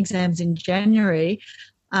written exams in January.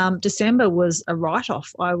 December was a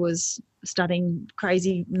write-off. I was studying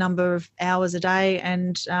crazy number of hours a day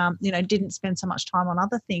and, didn't spend so much time on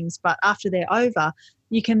other things. But after they're over,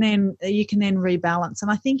 you can then rebalance.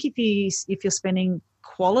 And I think if you're spending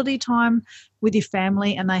quality time with your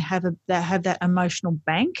family and they have that emotional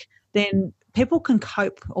bank, then people can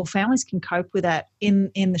cope, or families can cope with that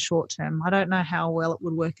in the short term. I don't know how well it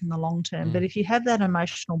would work in the long term, but if you have that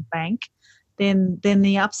emotional bank, then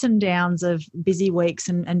the ups and downs of busy weeks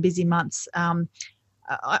and busy months,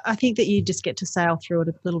 I think that you just get to sail through it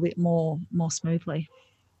a little bit more smoothly.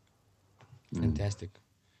 Fantastic.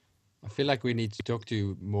 I feel like we need to talk to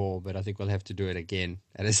you more, but I think we'll have to do it again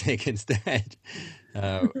at a second stage.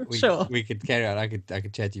 Sure. We could carry on. I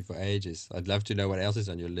could chat to you for ages. I'd love to know what else is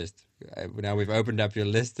on your list. Now we've opened up your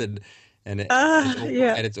list and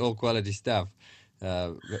it's all quality stuff.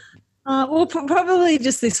 Well, probably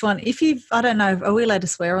just this one. I don't know, are we allowed to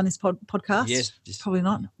swear on this podcast? Yes. Probably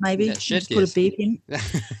not. Maybe. Yeah, shit, just put a beep in.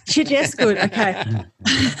 Shit, yes, good. Okay.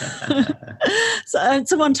 So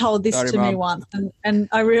someone told this to me once, and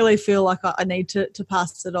I really feel like I need to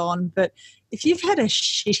pass it on. But if you've had a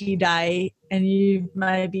shitty day and you've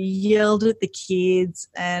maybe yelled at the kids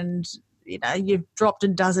and, you've dropped a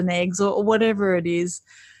dozen eggs or whatever it is,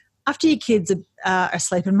 after your kids are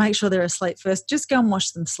asleep, and make sure they're asleep first, just go and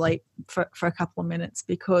watch them sleep for a couple of minutes,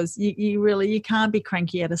 because you can't be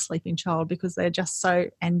cranky at a sleeping child because they're just so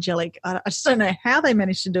angelic. I just don't know how they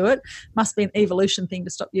manage to do it. Must be an evolution thing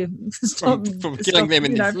to stop you from killing them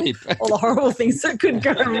in their sleep. All the horrible things that could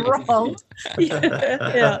go wrong.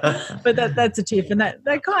 Yeah. But that's a tip, and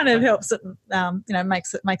that kind of helps it.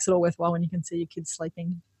 Makes it all worthwhile when you can see your kids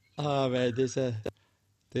sleeping. Oh man, there's a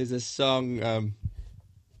song.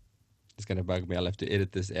 It's going to bug me. I'll have to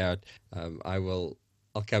edit this out. I'll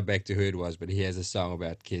come back to who it was, but he has a song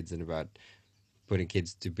about kids and about putting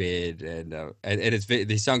kids to bed, and it's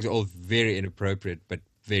these songs are all very inappropriate but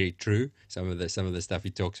very true. Some of the stuff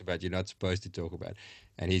he talks about, you're not supposed to talk about.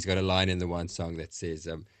 And he's got a line in the one song that says,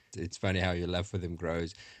 "It's funny how your love for them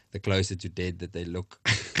grows the closer to dead that they look."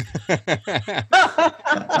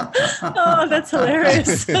 Oh, that's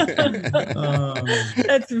hilarious.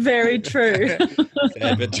 That's very true.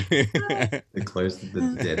 Sad but true. The closer to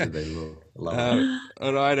the dead that they look.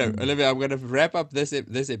 All right, Olivia, I'm going to wrap up this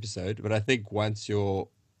episode, but I think once your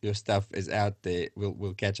stuff is out there,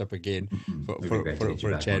 we'll catch up again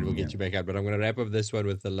for a chat. We'll get you back out. But I'm going to wrap up this one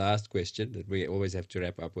with the last question that we always have to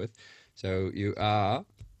wrap up with. So you are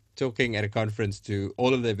talking at a conference to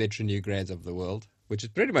all of the veteran new grads of the world, which is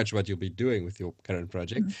pretty much what you'll be doing with your current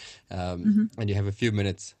project. And you have a few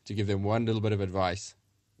minutes to give them one little bit of advice.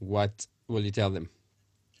 What will you tell them?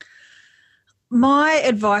 My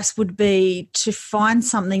advice would be to find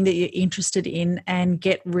something that you're interested in and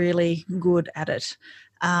get really good at it.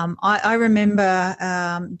 I remember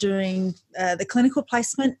doing the clinical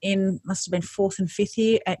placement must have been 4th and 5th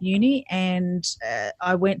year at uni, and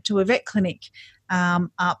I went to a vet clinic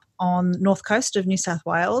up on the north coast of New South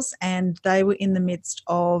Wales, and they were in the midst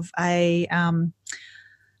of a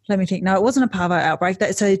let me think. No, it wasn't a parvo outbreak.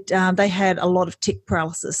 They had a lot of tick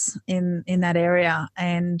paralysis in that area,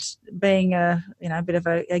 and being a bit of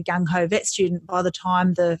a gung-ho vet student, by the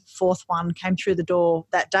time the 4th one came through the door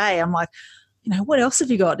that day, I'm like, what else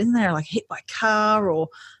have you got? Isn't there like hit by a car or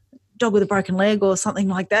dog with a broken leg or something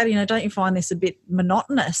like that? Don't you find this a bit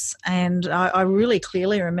monotonous? And I really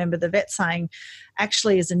clearly remember the vet saying,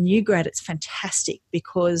 actually, as a new grad, it's fantastic,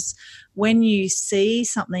 because when you see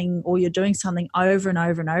something or you're doing something over and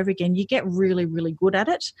over and over again, you get really, really good at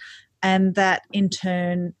it. And that in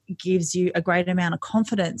turn gives you a great amount of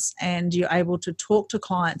confidence, and you're able to talk to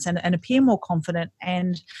clients and appear more confident.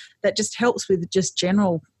 And that just helps with just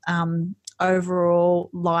general overall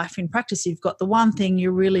life in practice. You've got the one thing,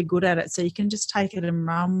 you're really good at it, so you can just take it and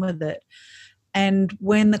run with it. And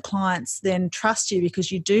when the clients then trust you,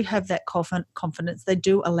 because you do have that confidence, they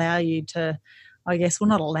do allow you to,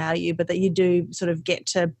 not allow you, but that you do sort of get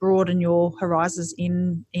to broaden your horizons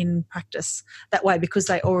in practice that way, because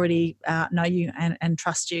they already know you and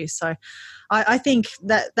trust you. So I think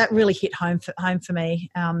that really hit home for me.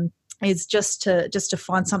 Is just to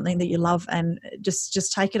find something that you love and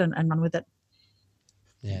just take it and run with it.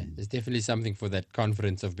 Yeah, there's definitely something for that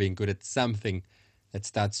confidence of being good at something that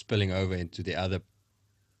starts spilling over into the other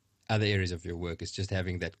areas of your work. It's just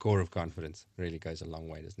having that core of confidence really goes a long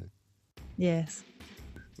way, doesn't it? Yes.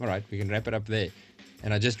 All right, we can wrap it up there.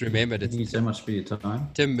 And I just remembered, thank you so much for your time.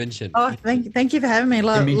 Tim Minchin. Oh, thank you for having me.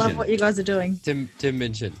 Love what you guys are doing. Tim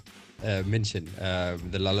Minchin.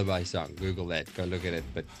 The lullaby song. Google that. Go look at it,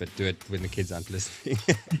 but do it when the kids aren't listening.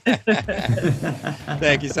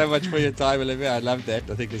 Thank you so much for your time, Olivia. I love that.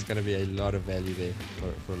 I think there's going to be a lot of value there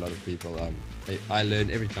for a lot of people. I learn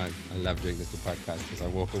every time. I love doing this podcast, because I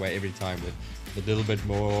walk away every time with a little bit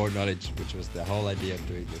more knowledge, which was the whole idea of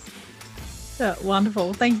doing this.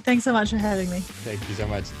 Wonderful. Thanks so much for having me. Thank you so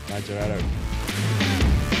much, Gerardo.